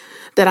company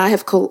that I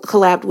have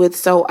collabed with,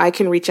 so I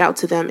can reach out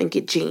to them and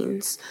get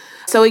jeans.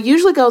 So it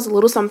usually goes a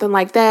little something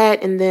like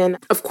that. And then,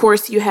 of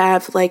course, you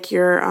have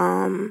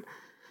your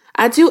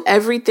I do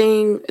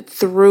everything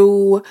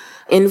through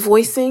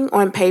invoicing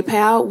on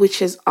PayPal, which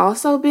has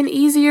also been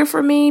easier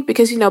for me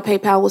because,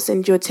 PayPal will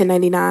send you a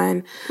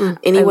 1099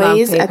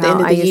 anyways at the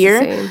end of the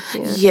year.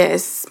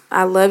 Yes,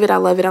 I love it. I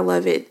love it. I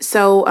love it.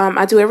 So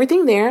I do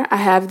everything there. I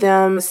have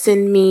them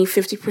send me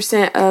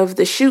 50% of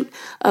the shoot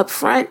up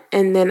front,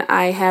 and then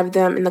I have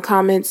them in the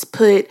comments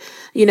put,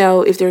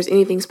 if there's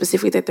anything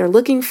specific that they're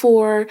looking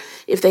for,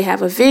 if they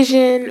have a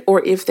vision,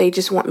 or if they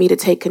just want me to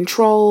take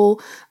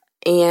control.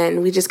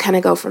 And we just kind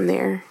of go from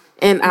there.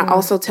 And I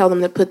also tell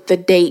them to put the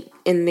date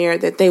in there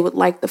that they would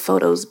like the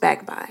photos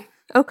back by.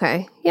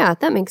 Okay. Yeah,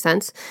 that makes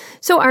sense.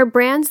 So are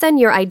brands then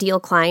your ideal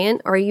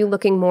client? Or are you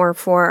looking more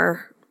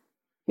for,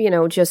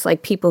 just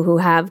people who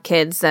have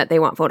kids that they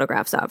want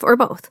photographs of, or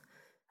both?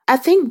 I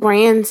think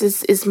brands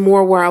is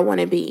more where I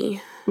want to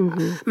be.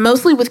 Mm-hmm.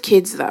 Mostly with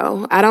kids,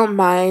 though. I don't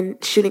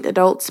mind shooting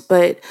adults,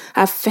 but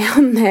I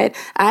found that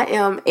I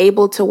am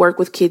able to work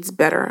with kids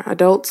better.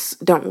 Adults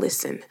don't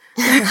listen.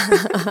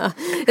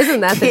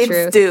 Isn't that kids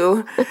the truth?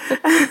 Do.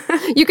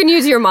 You can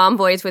use your mom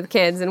voice with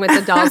kids, and with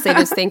adults, they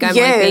just think I'm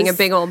being a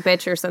big old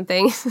bitch or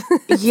something.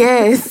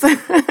 Yes.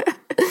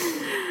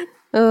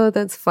 Oh,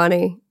 that's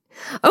funny.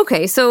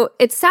 Okay, so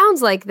it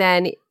sounds like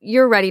then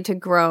you're ready to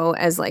grow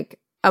as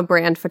a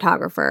brand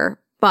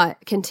photographer, but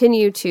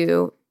continue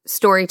to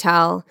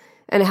storytell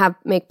and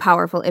make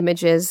powerful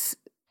images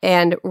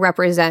and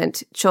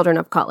represent children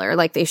of color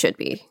like they should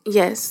be.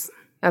 Yes.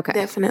 Okay.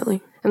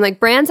 Definitely. I'm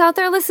brands out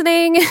there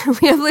listening.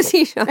 We have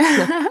Latesha.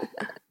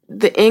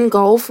 The end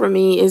goal for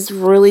me is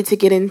really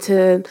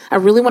I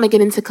really want to get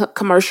into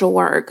commercial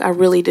work. I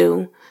really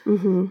do.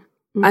 Mm-hmm.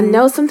 Mm-hmm. I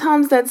know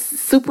sometimes that's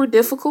super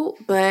difficult,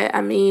 but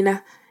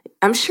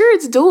I'm sure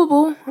it's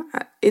doable.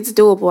 It's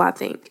doable, I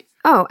think.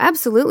 Oh,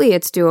 absolutely.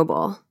 It's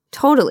doable.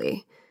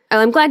 Totally.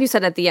 And I'm glad you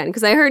said at the end,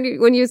 because I heard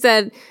when you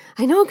said,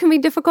 I know it can be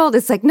difficult.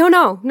 It's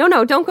no,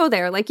 don't go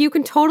there. You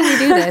can totally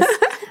do this.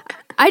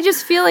 I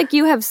just feel like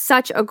you have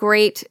such a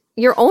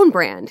your own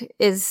brand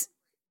it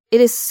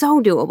is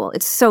so doable.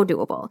 It's so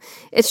doable.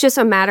 It's just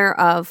a matter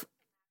of,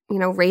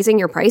 raising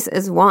your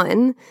prices,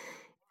 one,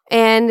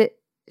 and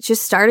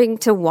just starting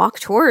to walk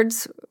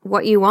towards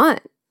what you want.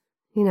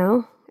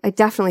 I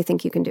definitely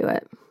think you can do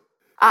it.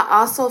 I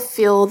also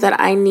feel that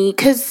I need,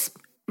 because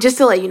just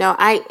to let you know,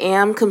 I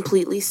am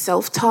completely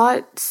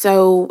self-taught.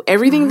 So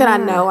everything that I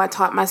know, I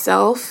taught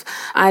myself.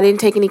 I didn't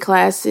take any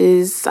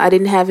classes. I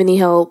didn't have any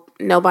help.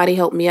 Nobody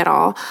helped me at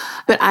all.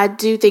 But I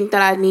do think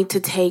that I need to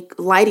take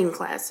lighting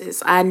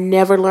classes. I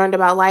never learned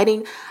about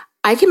lighting.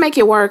 I can make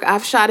it work.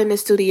 I've shot in the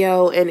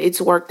studio and it's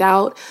worked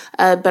out.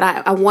 But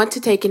I want to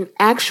take an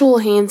actual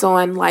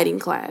hands-on lighting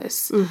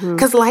class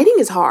because lighting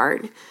is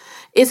hard.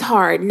 It's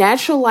hard.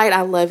 Natural light,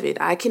 I love it.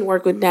 I can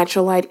work with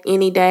natural light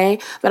any day,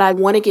 but I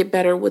want to get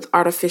better with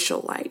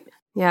artificial light.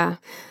 Yeah.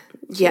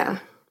 Yeah.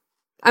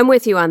 I'm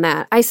with you on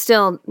that. I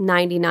still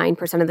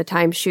 99% of the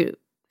time shoot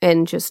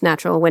in just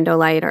natural window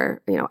light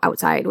or,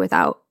 outside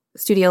without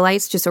studio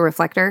lights, just a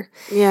reflector.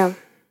 Yeah.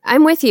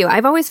 I'm with you.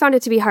 I've always found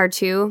it to be hard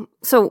too.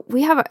 So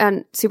we have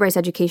on Sue Bryce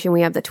Education,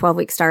 we have the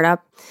 12-week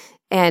startup.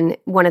 And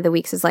one of the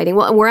weeks is lighting.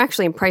 Well, and we're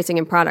actually in pricing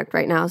and product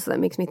right now, so that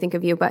makes me think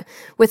of you. But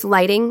with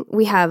lighting,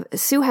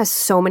 Sue has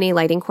so many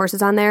lighting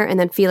courses on there, and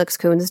then Felix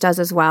Coons does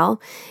as well.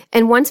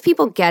 And once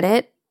people get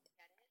it,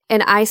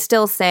 and I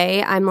still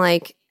say, I'm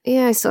like,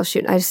 yeah, I still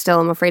shoot. I still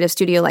am afraid of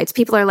studio lights.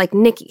 People are like,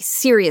 Nikki,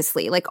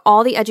 seriously, like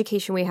all the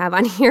education we have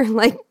on here,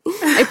 like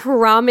I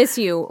promise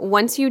you,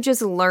 once you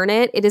just learn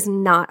it, it is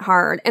not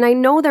hard. And I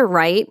know they're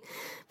right,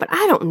 but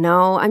I don't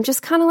know. I'm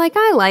just kind of like,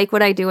 I like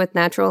what I do with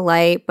natural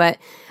light, but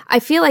I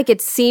feel like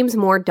it seems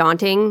more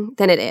daunting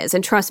than it is.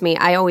 And trust me,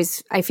 I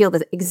feel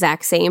the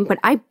exact same, but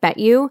I bet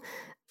you,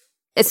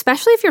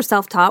 especially if you're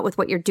self-taught with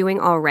what you're doing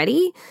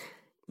already,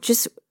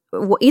 just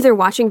either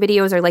watching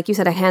videos or like you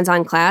said, a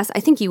hands-on class,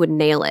 I think you would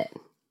nail it.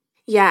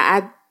 Yeah,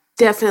 I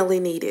definitely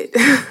need it.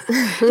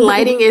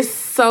 Lighting is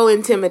so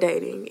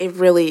intimidating. It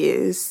really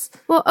is.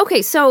 Well,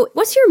 okay, so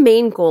what's your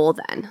main goal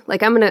then?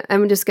 Like I'm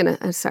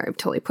sorry, I've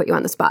totally put you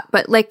on the spot,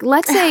 but like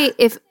let's say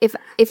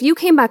if you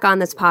came back on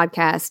this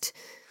podcast,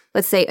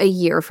 let's say a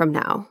year from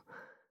now,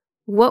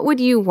 what would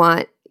you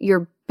want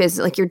your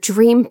business, like your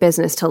dream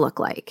business to look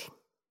like?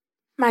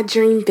 My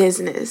dream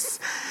business.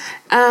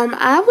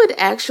 I would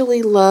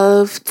actually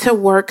love to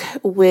work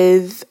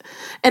with,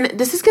 and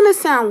this is going to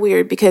sound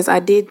weird because I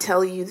did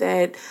tell you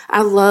that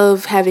I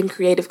love having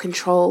creative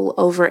control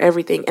over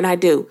everything, and I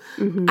do.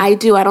 Mm-hmm. I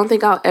do. I don't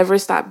think I'll ever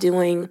stop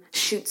doing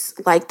shoots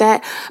like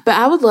that, but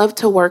I would love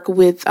to work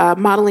with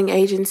modeling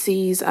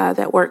agencies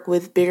that work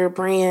with bigger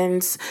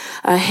brands,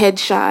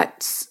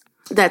 headshots,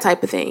 that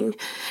type of thing.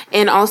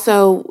 And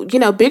also,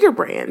 bigger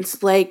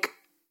brands like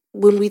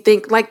when we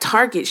think like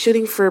Target,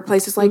 shooting for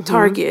places like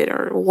Target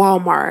or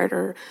Walmart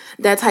or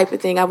that type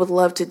of thing, I would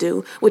love to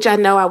do, which I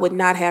know I would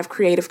not have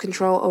creative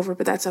control over,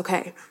 but that's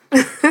okay.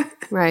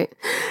 Right.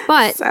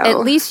 But at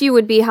least you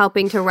would be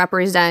helping to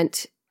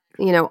represent,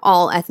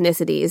 all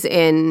ethnicities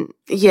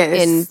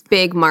in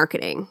big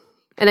marketing.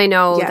 And I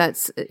know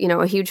that's,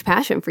 a huge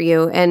passion for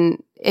you.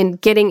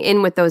 And getting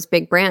in with those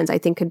big brands, I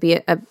think could be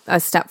a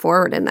step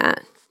forward in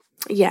that.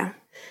 Yeah.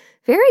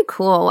 Very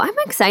cool. I'm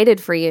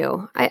excited for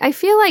you. I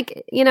feel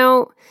like,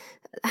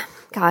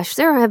 gosh,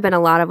 there have been a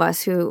lot of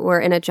us who were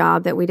in a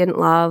job that we didn't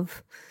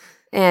love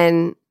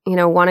and,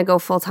 want to go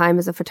full time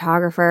as a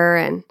photographer.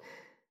 And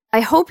I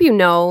hope you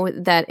know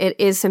that it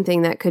is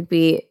something that could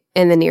be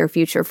in the near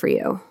future for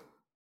you.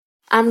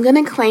 I'm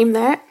going to claim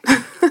that.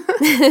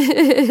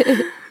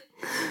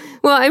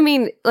 Well, I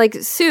mean, like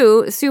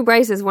Sue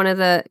Bryce is one of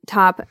the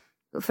top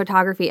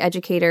photography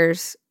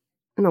educators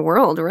in the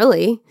world,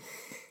 really.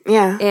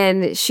 Yeah.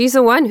 And she's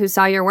the one who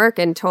saw your work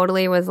and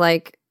totally was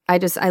like, I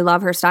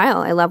love her style.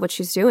 I love what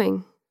she's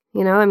doing.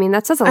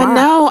 That says a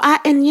lot.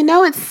 I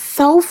know. It's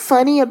so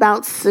funny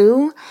about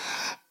Sue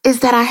is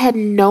that I had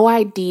no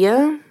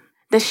idea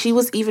that she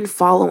was even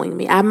following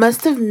me. I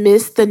must have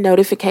missed the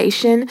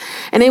notification.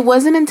 And it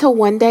wasn't until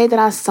one day that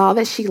I saw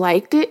that she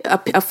liked it,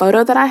 a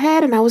photo that I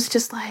had. And I was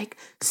just like,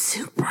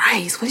 Sue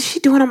Bryce, what is she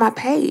doing on my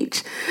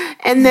page?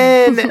 And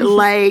then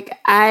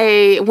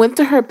I went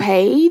to her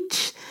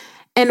page,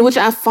 and which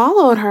I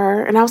followed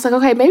her, and I was like,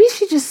 okay, maybe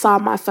she just saw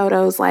my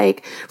photos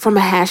from a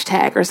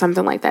hashtag or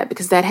something like that,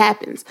 because that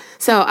happens.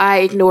 So I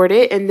ignored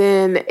it, and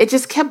then it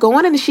just kept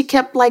going, and she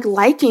kept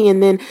liking,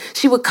 and then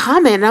she would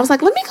comment, and I was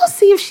like, let me go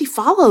see if she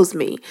follows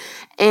me.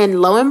 And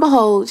lo and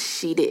behold,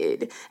 she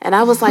did. And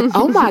I was like,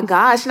 oh my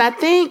gosh. And I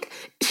think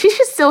she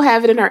should still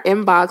have it in her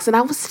inbox. And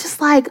I was just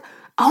like,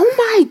 oh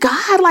my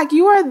God,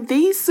 you are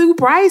the Sue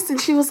Bryce. And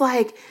she was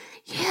like,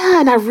 yeah,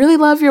 and I really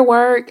love your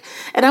work.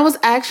 And I was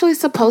actually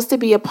supposed to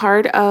be a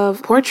part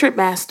of Portrait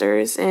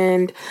Masters,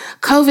 and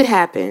COVID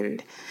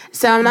happened.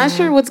 So I'm not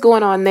sure what's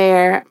going on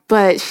there,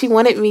 but she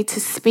wanted me to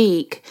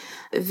speak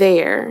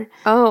there.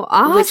 Oh,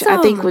 awesome. Which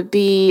I think would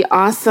be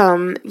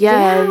awesome.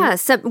 Yeah. Yeah.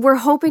 So we're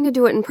hoping to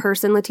do it in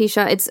person,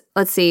 Latesha.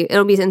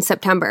 It'll be in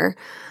September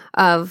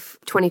of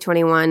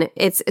 2021.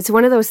 It's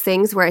one of those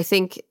things where I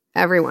think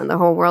the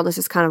whole world is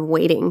just kind of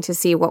waiting to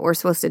see what we're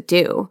supposed to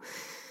do.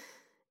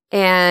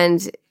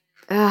 And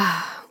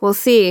we'll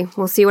see.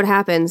 We'll see what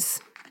happens.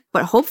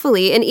 But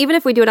hopefully, and even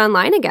if we do it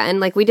online again,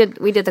 like we did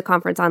the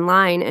conference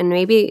online, and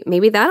maybe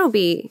that'll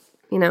be,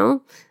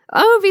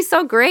 Oh, it'd be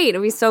so great.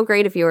 It'd be so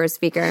great if you were a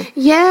speaker.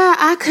 Yeah,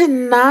 I could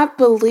not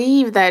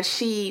believe that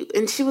she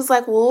was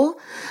like, well,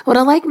 what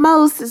I like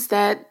most is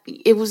that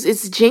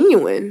it's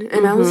genuine.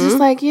 And I was just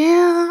like,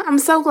 yeah, I'm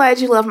so glad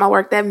you love my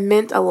work. That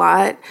meant a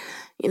lot,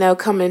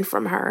 coming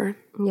from her.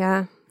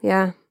 Yeah,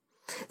 yeah.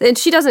 And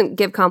she doesn't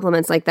give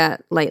compliments like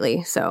that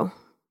lightly, so.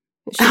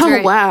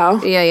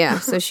 Wow. Yeah, yeah.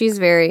 So she's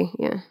very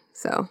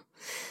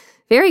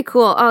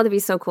cool. Oh, that'd be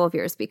so cool if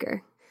you're a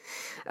speaker.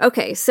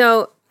 Okay,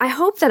 so I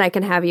hope that I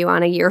can have you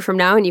on a year from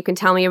now and you can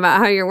tell me about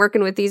how you're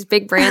working with these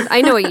big brands.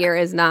 I know a year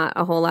is not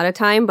a whole lot of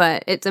time,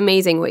 but it's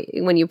amazing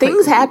when you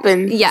Things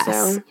happen. Yes,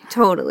 so.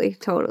 Totally.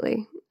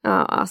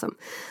 Oh, awesome.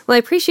 Well, I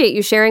appreciate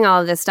you sharing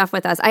all of this stuff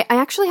with us. I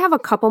actually have a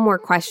couple more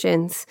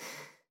questions.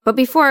 But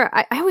before,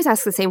 I always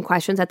ask the same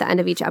questions at the end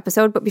of each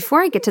episode. But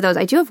before I get to those,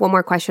 I do have one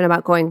more question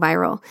about going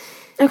viral.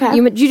 Okay.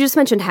 You just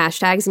mentioned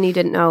hashtags, and you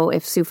didn't know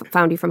if Sue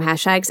found you from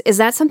hashtags. Is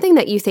that something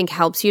that you think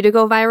helps you to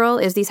go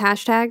viral, is these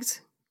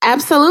hashtags?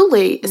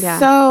 Absolutely. Yeah.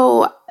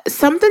 So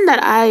something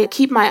that I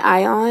keep my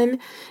eye on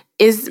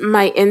is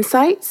my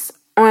insights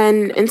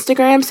on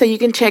Instagram. So you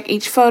can check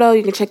each photo.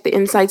 You can check the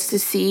insights to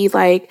see,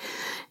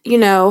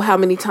 how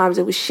many times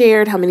it was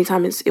shared, how many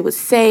times it was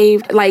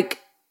saved,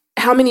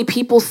 how many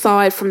people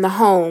saw it from the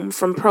home,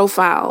 from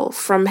profile,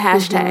 from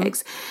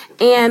hashtags.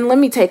 And let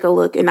me take a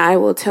look and I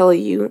will tell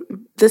you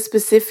the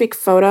specific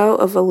photo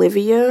of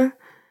Olivia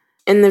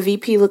and the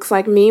VP looks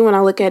like me when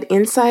I look at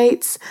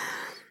insights.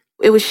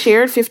 It was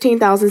shared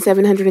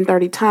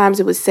 15,730 times.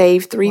 It was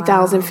saved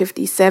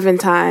 3,057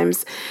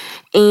 times.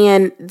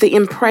 And the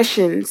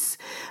impressions,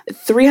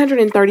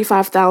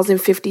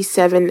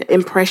 335,057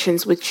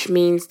 impressions, which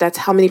means that's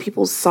how many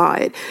people saw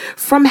it.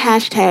 From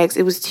hashtags,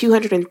 it was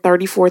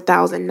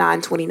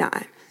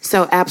 234,929.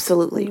 So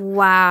absolutely.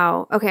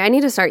 Wow. Okay, I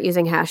need to start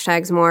using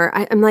hashtags more.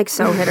 I'm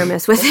so hit or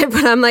miss with it,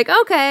 but I'm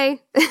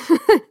okay.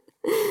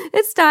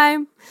 It's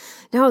time.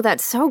 No,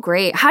 that's so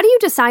great. How do you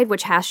decide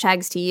which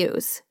hashtags to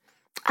use?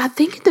 I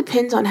think it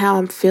depends on how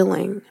I'm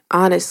feeling,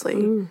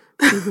 honestly.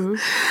 So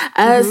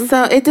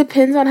it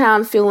depends on how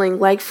I'm feeling.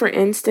 Like, for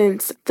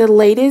instance, the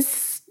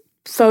latest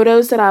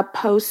photos that I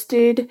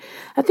posted,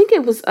 I think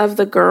it was of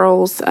the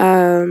girls,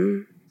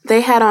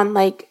 they had on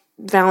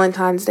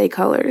Valentine's Day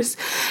colors.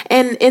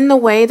 And in the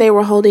way they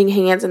were holding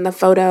hands in the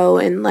photo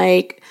and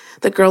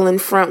the girl in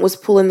front was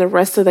pulling the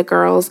rest of the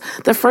girls,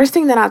 the first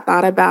thing that I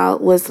thought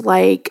about was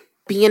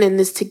being in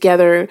this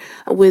together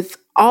with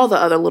all the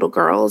other little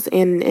girls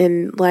and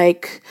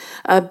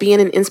being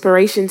an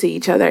inspiration to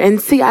each other. And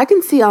see, I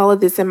can see all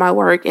of this in my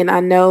work, and I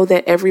know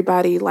that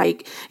everybody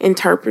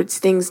interprets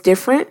things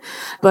different.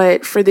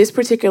 But for this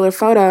particular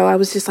photo, I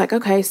was just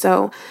okay,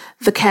 so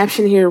the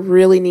caption here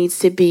really needs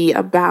to be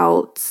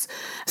about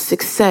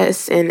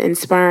success and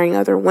inspiring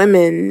other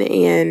women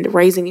and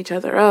raising each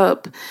other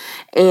up.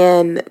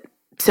 And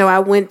so I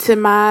went to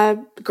my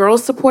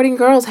girls supporting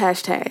girls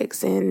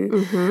hashtags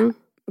and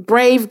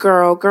brave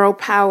girl, girl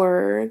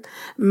power,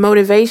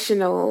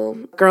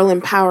 motivational, girl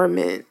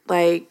empowerment.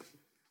 I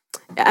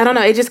don't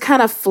know. It just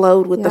kind of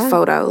flowed with the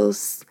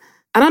photos.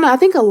 I don't know. I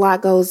think a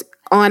lot goes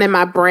on in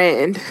my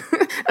brand.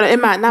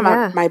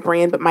 My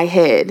brand, but my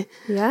head.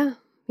 Yeah.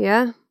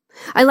 Yeah.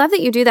 I love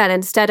that you do that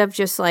instead of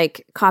just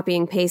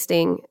copying,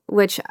 pasting,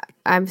 which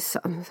I'm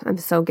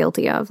so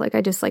guilty of.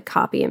 I just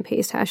copy and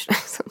paste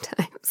hashtags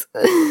sometimes.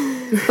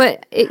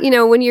 But,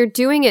 when you're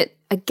doing it,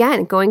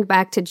 again, going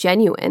back to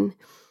genuine,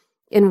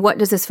 and what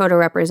does this photo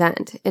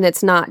represent? And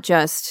it's not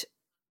just,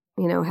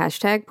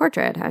 hashtag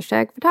portrait,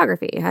 hashtag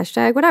photography,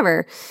 hashtag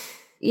whatever.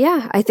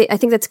 Yeah, I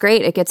think that's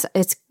great.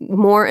 It's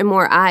more and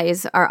more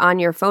eyes are on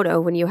your photo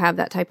when you have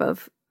that type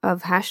of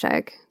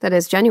hashtag that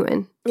is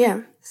genuine.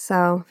 Yeah.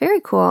 So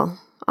very cool.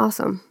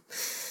 Awesome.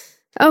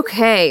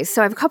 Okay,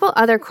 so I have a couple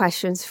other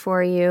questions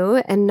for you.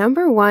 And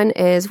number one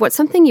is, what's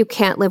something you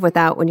can't live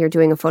without when you're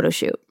doing a photo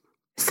shoot?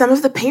 Some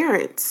of the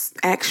parents,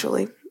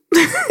 actually.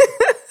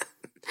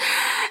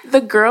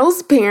 The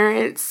girls'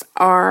 parents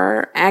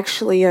are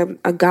actually a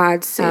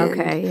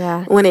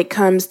godsend when it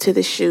comes to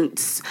the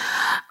shoots.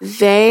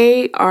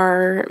 They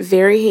are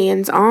very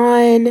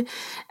hands-on.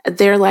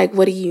 They're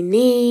what do you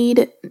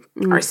need?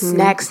 Are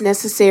snacks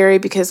necessary?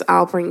 Because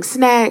I'll bring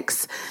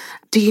snacks.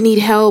 Do you need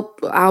help?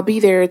 I'll be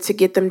there to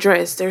get them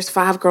dressed. There's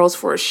 5 girls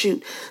for a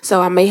shoot.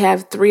 So I may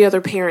have 3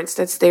 other parents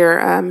that's there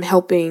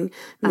helping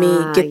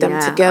me get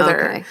them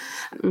together. Okay.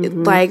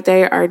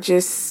 They are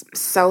just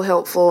so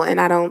helpful, and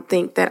I don't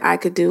think that I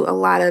could do a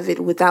lot of it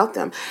without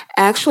them.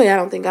 Actually, I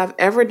don't think I've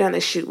ever done a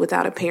shoot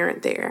without a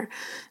parent there,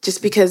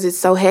 just because it's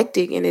so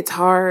hectic and it's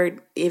hard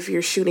if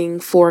you're shooting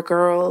 4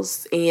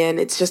 girls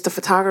and it's just a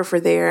photographer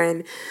there,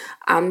 and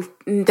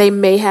they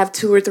may have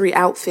 2 or 3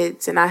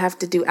 outfits and I have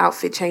to do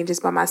outfit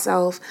changes by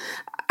myself.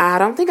 I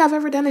don't think I've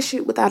ever done a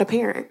shoot without a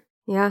parent.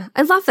 Yeah,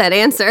 I love that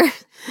answer.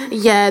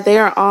 Yeah, they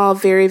are all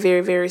very, very,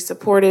 very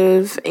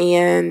supportive,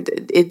 and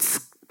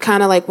it's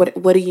kind of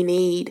what do you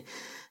need?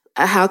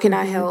 How can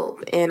I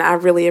help? And I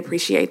really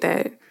appreciate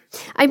that.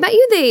 I bet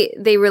you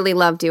they really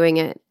love doing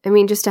it. I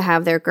mean, just to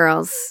have their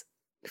girls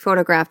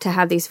photographed, to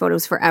have these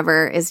photos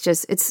forever is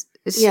just, it's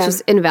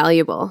just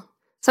invaluable.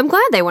 So I'm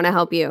glad they want to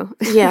help you.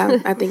 Yeah,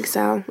 I think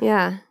so.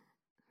 Yeah.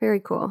 Very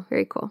cool.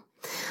 Very cool.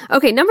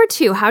 Okay, number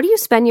 2, how do you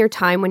spend your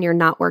time when you're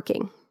not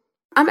working?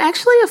 I'm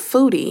actually a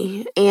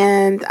foodie,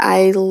 and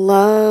I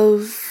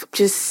love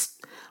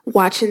just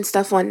watching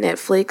stuff on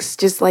Netflix,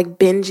 just like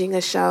binging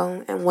a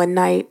show in one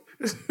night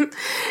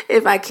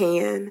if I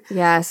can.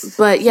 Yes.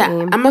 But yeah,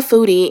 same. I'm a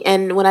foodie.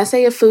 And when I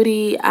say a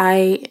foodie,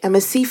 I am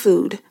a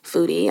seafood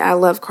foodie. I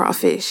love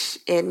crawfish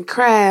and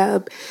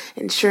crab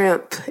and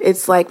shrimp.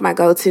 It's like my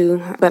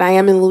go-to. But I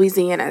am in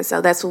Louisiana,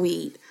 so that's what we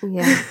eat.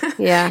 Yeah.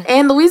 Yeah.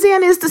 And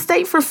Louisiana is the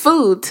state for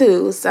food,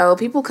 too. So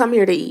people come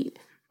here to eat.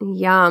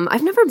 Yum.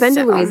 I've never been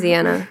to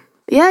Louisiana.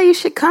 Yeah, you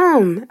should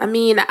come. I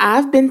mean,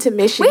 I've been to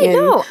Michigan. Wait,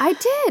 no, I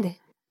did.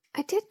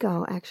 I did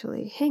go,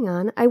 actually. Hang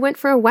on. I went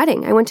for a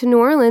wedding. I went to New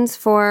Orleans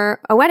for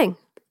a wedding.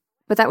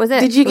 But that was it.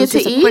 Did you get to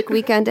eat? A quick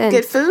weekend in.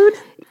 Get food?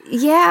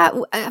 Yeah.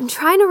 I'm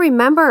trying to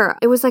remember.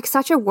 It was like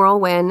such a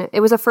whirlwind.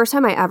 It was the first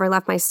time I ever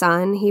left my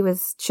son. He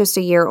was just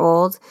a year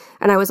old.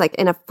 And I was like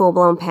in a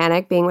full-blown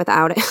panic being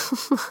without him.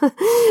 So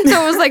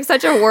it was like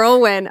such a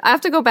whirlwind. I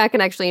have to go back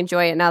and actually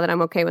enjoy it now that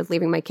I'm okay with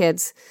leaving my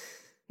kids.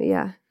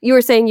 Yeah. You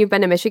were saying you've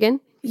been to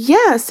Michigan?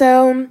 Yeah,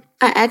 so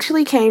I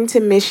actually came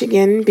to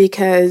Michigan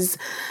because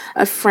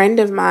a friend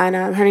of mine,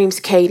 her name's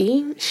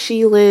Katie,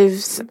 she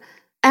lives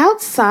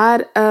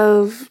outside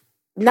of,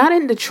 not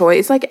in Detroit,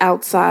 it's like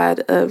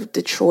outside of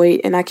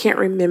Detroit, and I can't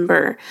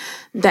remember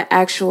the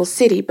actual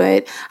city,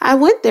 but I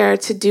went there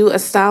to do a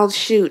styled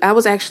shoot. I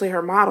was actually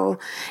her model,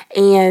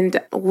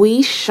 and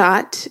we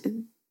shot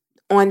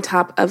on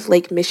top of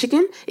Lake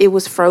Michigan. It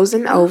was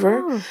frozen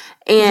over,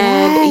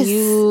 and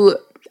yes.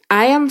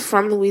 I am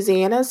from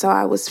Louisiana, so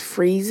I was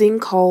freezing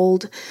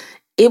cold.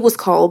 It was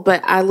cold,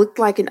 but I looked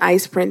like an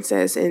ice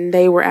princess, and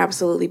they were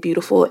absolutely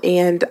beautiful.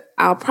 And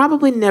I'll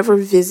probably never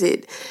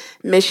visit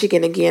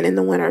Michigan again in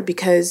the winter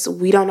because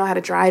we don't know how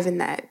to drive in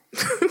that.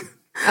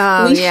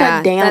 We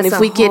shut down if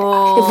we get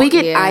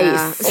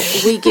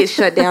ice. We get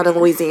shut down in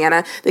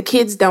Louisiana. The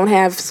kids don't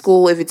have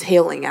school if it's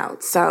hailing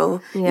out.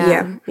 So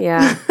yeah.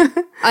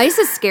 Ice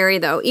is scary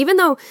though. Even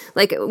though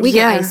like we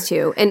get ice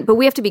too, but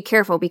we have to be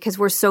careful because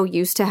we're so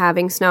used to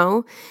having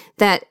snow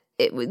that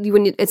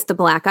it's the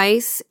black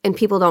ice and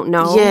people don't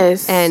know.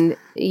 Yes. And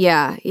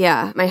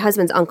yeah. My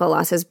husband's uncle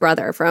lost his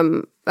brother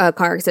from a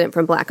car accident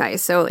from black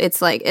ice. So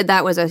it's like,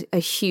 that was a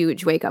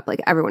huge wake up. Like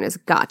everyone has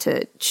got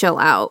to chill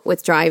out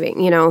with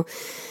driving, you know?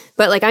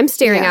 But like I'm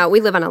staring out,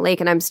 we live on a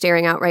lake and I'm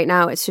staring out right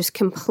now. It's just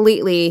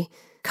completely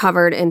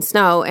covered in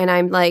snow. And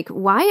I'm like,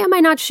 why am I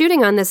not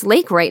shooting on this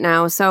lake right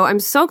now? So I'm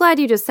so glad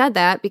you just said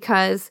that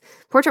because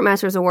Portrait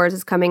Masters Awards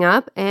is coming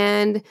up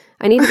and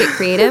I need to get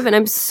creative. And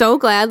I'm so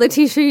glad,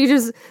 Latesha, you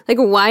just like,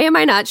 why am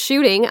I not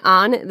shooting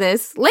on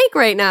this lake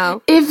right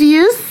now? If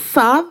you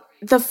saw,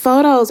 the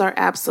photos are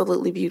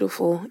absolutely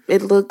beautiful.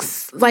 It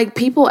looks like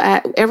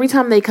every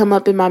time they come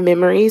up in my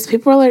memories,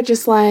 people are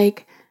just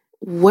like,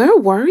 where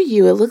were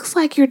you? It looks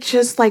like you're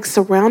just like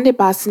surrounded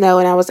by snow.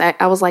 And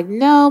I was like,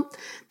 no,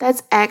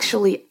 that's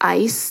actually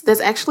ice.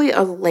 That's actually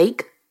a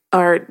lake.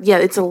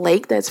 It's a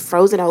lake that's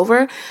frozen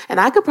over, and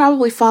I could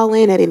probably fall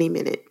in at any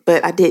minute,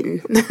 but I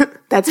didn't.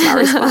 That's my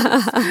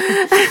response.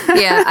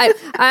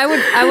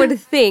 I would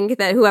think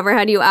that whoever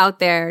had you out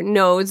there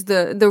knows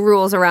the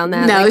rules around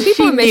that. No, like,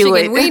 people she in Michigan, knew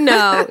it. we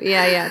know.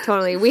 Yeah,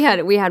 totally. We had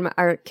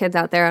our kids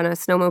out there on a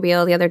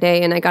snowmobile the other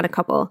day, and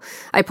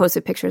I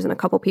posted pictures, and a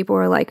couple people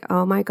were like,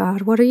 "Oh my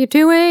God, what are you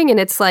doing?" And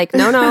it's like,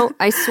 no,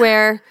 I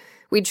swear,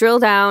 we drill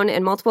down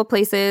in multiple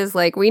places.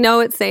 Like we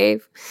know it's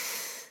safe.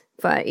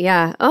 But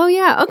yeah. Oh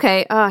yeah.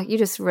 Okay. You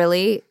just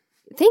really,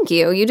 thank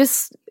you. You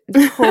just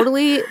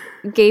totally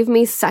gave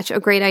me such a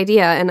great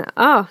idea. And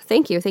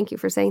thank you. Thank you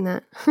for saying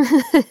that.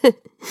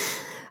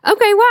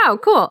 Okay. Wow.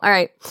 Cool. All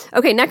right.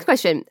 Okay. Next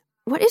question.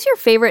 What is your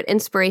favorite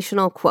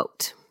inspirational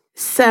quote?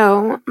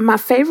 So my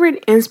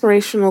favorite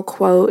inspirational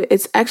quote,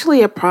 it's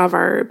actually a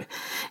proverb,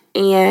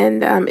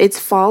 and it's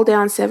fall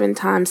down 7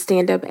 times,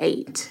 stand up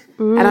 8.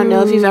 I don't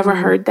know if you've ever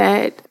heard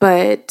that,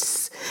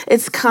 but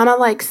it's kind of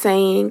like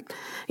saying,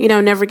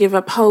 never give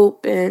up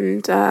hope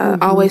and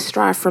always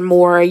strive for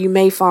more. You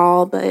may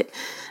fall, but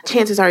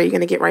chances are you're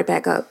going to get right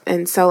back up.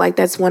 And so like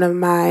that's one of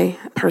my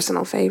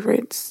personal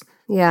favorites.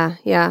 Yeah.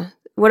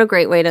 What a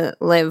great way to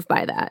live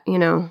by that,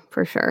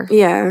 for sure.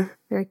 Yeah.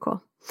 Very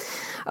cool.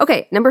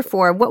 Okay, number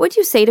 4, what would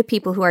you say to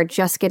people who are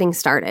just getting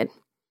started?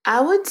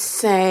 I would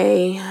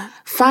say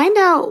find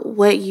out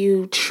what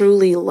you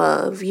truly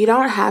love. You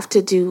don't have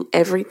to do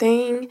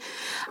everything.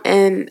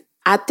 And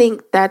I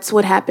think that's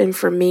what happened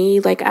for me.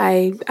 Like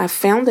I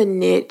found a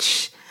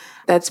niche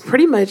that's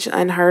pretty much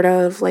unheard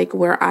of, like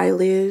where I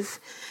live,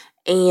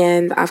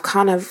 and I've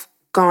kind of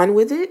gone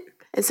with it.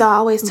 And so I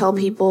always tell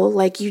people,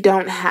 like, you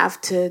don't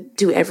have to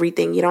do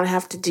everything. You don't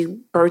have to do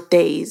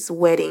birthdays,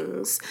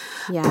 weddings,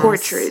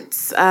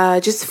 portraits.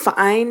 Just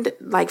find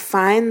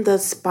the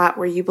spot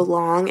where you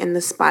belong and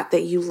the spot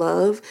that you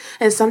love.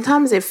 And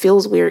sometimes it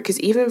feels weird because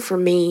even for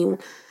me,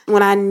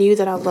 when I knew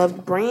that I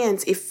loved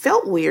brands, it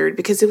felt weird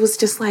because it was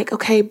just like,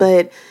 okay,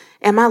 but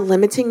am I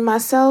limiting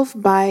myself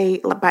by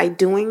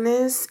doing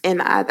this?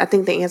 And I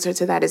think the answer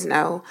to that is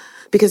no,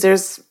 because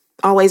there's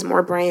always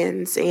more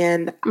brands.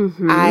 And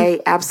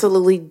I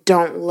absolutely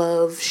don't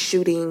love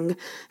shooting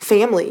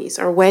families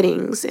or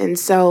weddings. And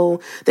so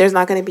there's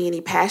not going to be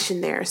any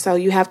passion there. So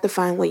you have to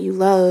find what you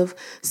love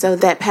so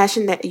that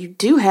passion that you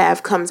do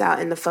have comes out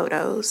in the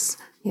photos.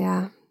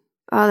 Yeah.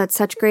 Oh, that's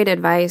such great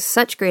advice.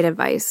 Such great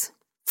advice.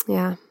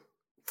 Yeah.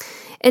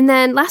 And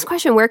then last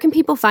question, where can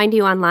people find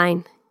you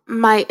online?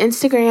 My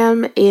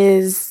Instagram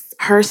is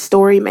Her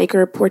Story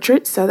Maker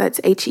Portraits. So that's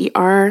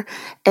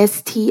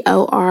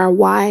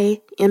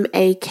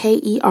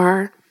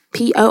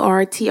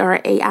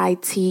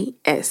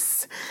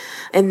HerStoryMakerPortraits.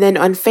 And then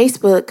on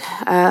Facebook,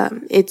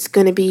 it's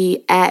going to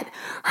be at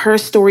Her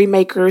Story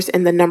Makers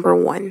and the number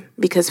 1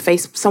 because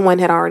someone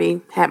had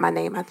already had my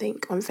name, I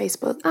think, on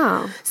Facebook.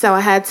 Oh. So I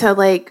had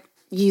to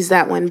use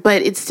that one,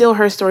 but it's still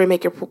Her Story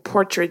Maker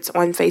Portraits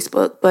on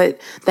Facebook,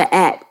 but the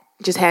 @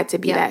 just had to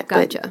be that.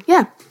 Gotcha. But,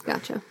 yeah.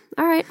 Gotcha.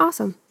 All right.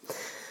 Awesome.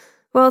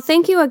 Well,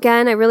 thank you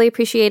again. I really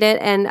appreciate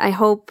it. And I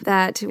hope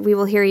that we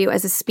will hear you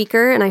as a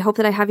speaker. And I hope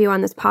that I have you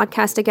on this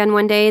podcast again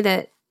one day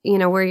that,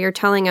 where you're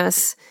telling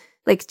us,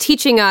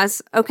 teaching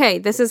us, okay,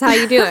 this is how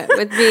you do it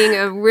with being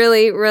a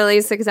really,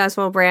 really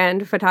successful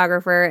brand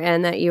photographer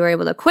and that you were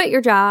able to quit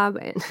your job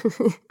and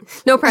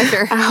no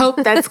pressure. I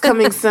hope that's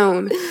coming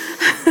soon.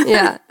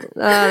 Yeah. Oh,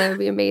 that would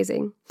be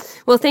amazing.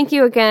 Well, thank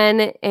you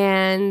again.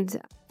 And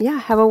yeah,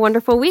 have a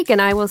wonderful week.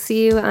 And I will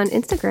see you on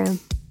Instagram.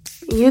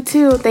 You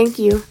too. Thank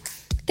you.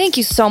 Thank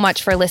you so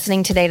much for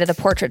listening today to the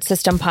Portrait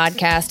System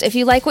podcast. If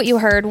you like what you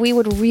heard, we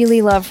would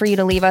really love for you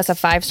to leave us a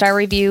 5-star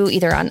review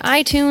either on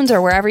iTunes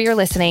or wherever you're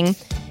listening.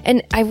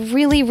 And I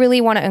really,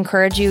 really want to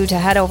encourage you to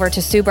head over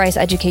to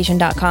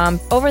SueBryceEducation.com.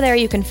 Over there,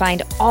 you can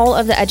find all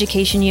of the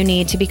education you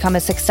need to become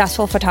a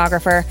successful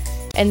photographer.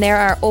 And there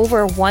are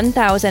over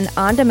 1,000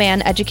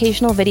 on-demand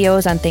educational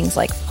videos on things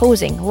like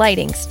posing,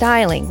 lighting,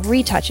 styling,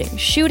 retouching,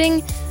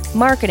 shooting,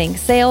 marketing,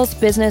 sales,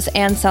 business,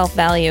 and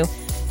self-value.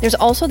 There's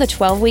also the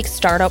 12-week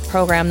startup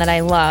program that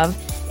I love,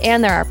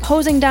 and there are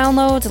posing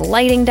downloads,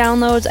 lighting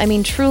downloads,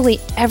 truly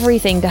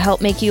everything to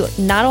help make you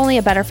not only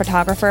a better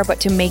photographer, but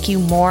to make you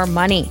more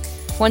money.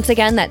 Once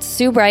again, that's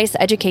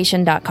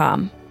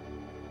SueBryceEducation.com.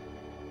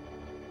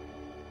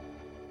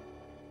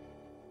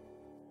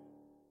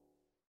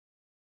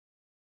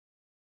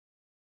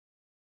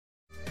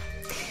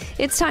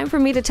 It's time for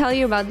me to tell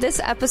you about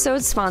this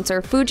episode's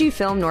sponsor,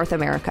 Fujifilm North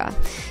America.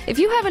 If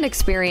you haven't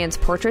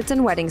experienced portraits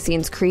and wedding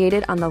scenes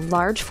created on the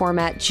large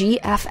format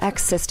GFX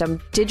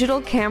system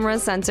digital camera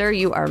sensor,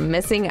 you are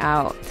missing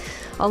out.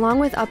 Along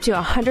with up to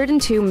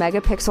 102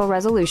 megapixel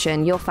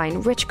resolution, you'll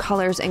find rich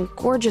colors and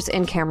gorgeous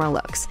in-camera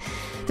looks.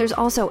 There's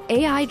also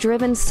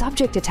AI-driven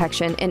subject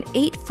detection and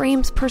 8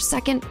 frames per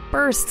second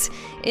bursts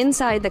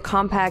inside the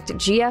compact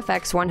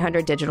GFX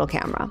 100 digital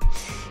camera.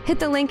 Hit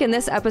the link in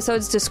this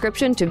episode's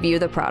description to view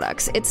the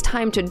products. It's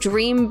time to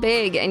dream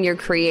big in your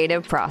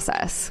creative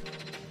process.